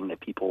last thing that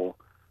people,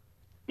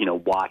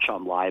 watch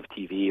on live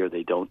TV or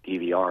they don't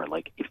DVR.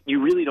 Like, if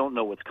you really don't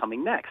know what's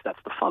coming next, that's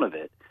the fun of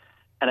it.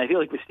 And I feel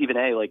like with Stephen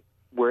A., like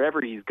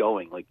wherever he's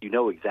going, like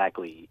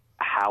exactly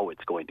how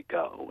it's going to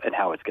go and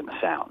how it's going to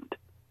sound.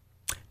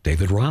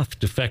 David Roth,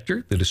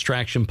 Defector, the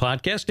Distraction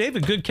Podcast.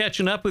 David, good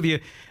catching up with you.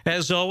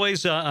 As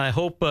always, I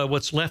hope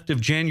what's left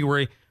of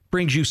January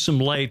brings you some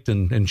light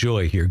and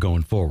joy here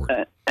going forward.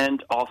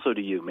 And also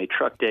to you. May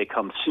Truck Day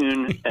come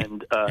soon.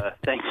 And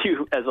thank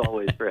you, as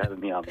always, for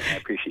having me on there. I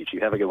appreciate you.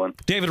 Have a good one.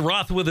 David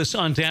Roth with us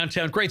on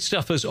Downtown. Great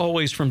stuff, as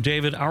always, from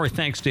David. Our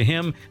thanks to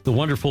him, the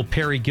wonderful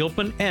Perry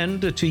Gilpin,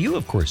 and to you,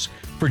 of course,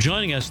 for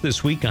joining us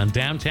this week on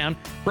Downtown.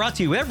 Brought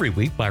to you every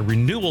week by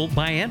Renewal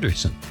by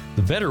Andersen,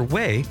 the better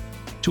way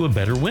to a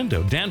better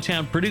window.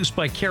 Downtown, produced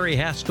by Carrie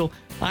Haskell.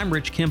 I'm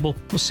Rich Kimball.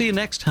 We'll see you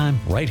next time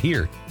right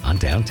here on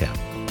Downtown.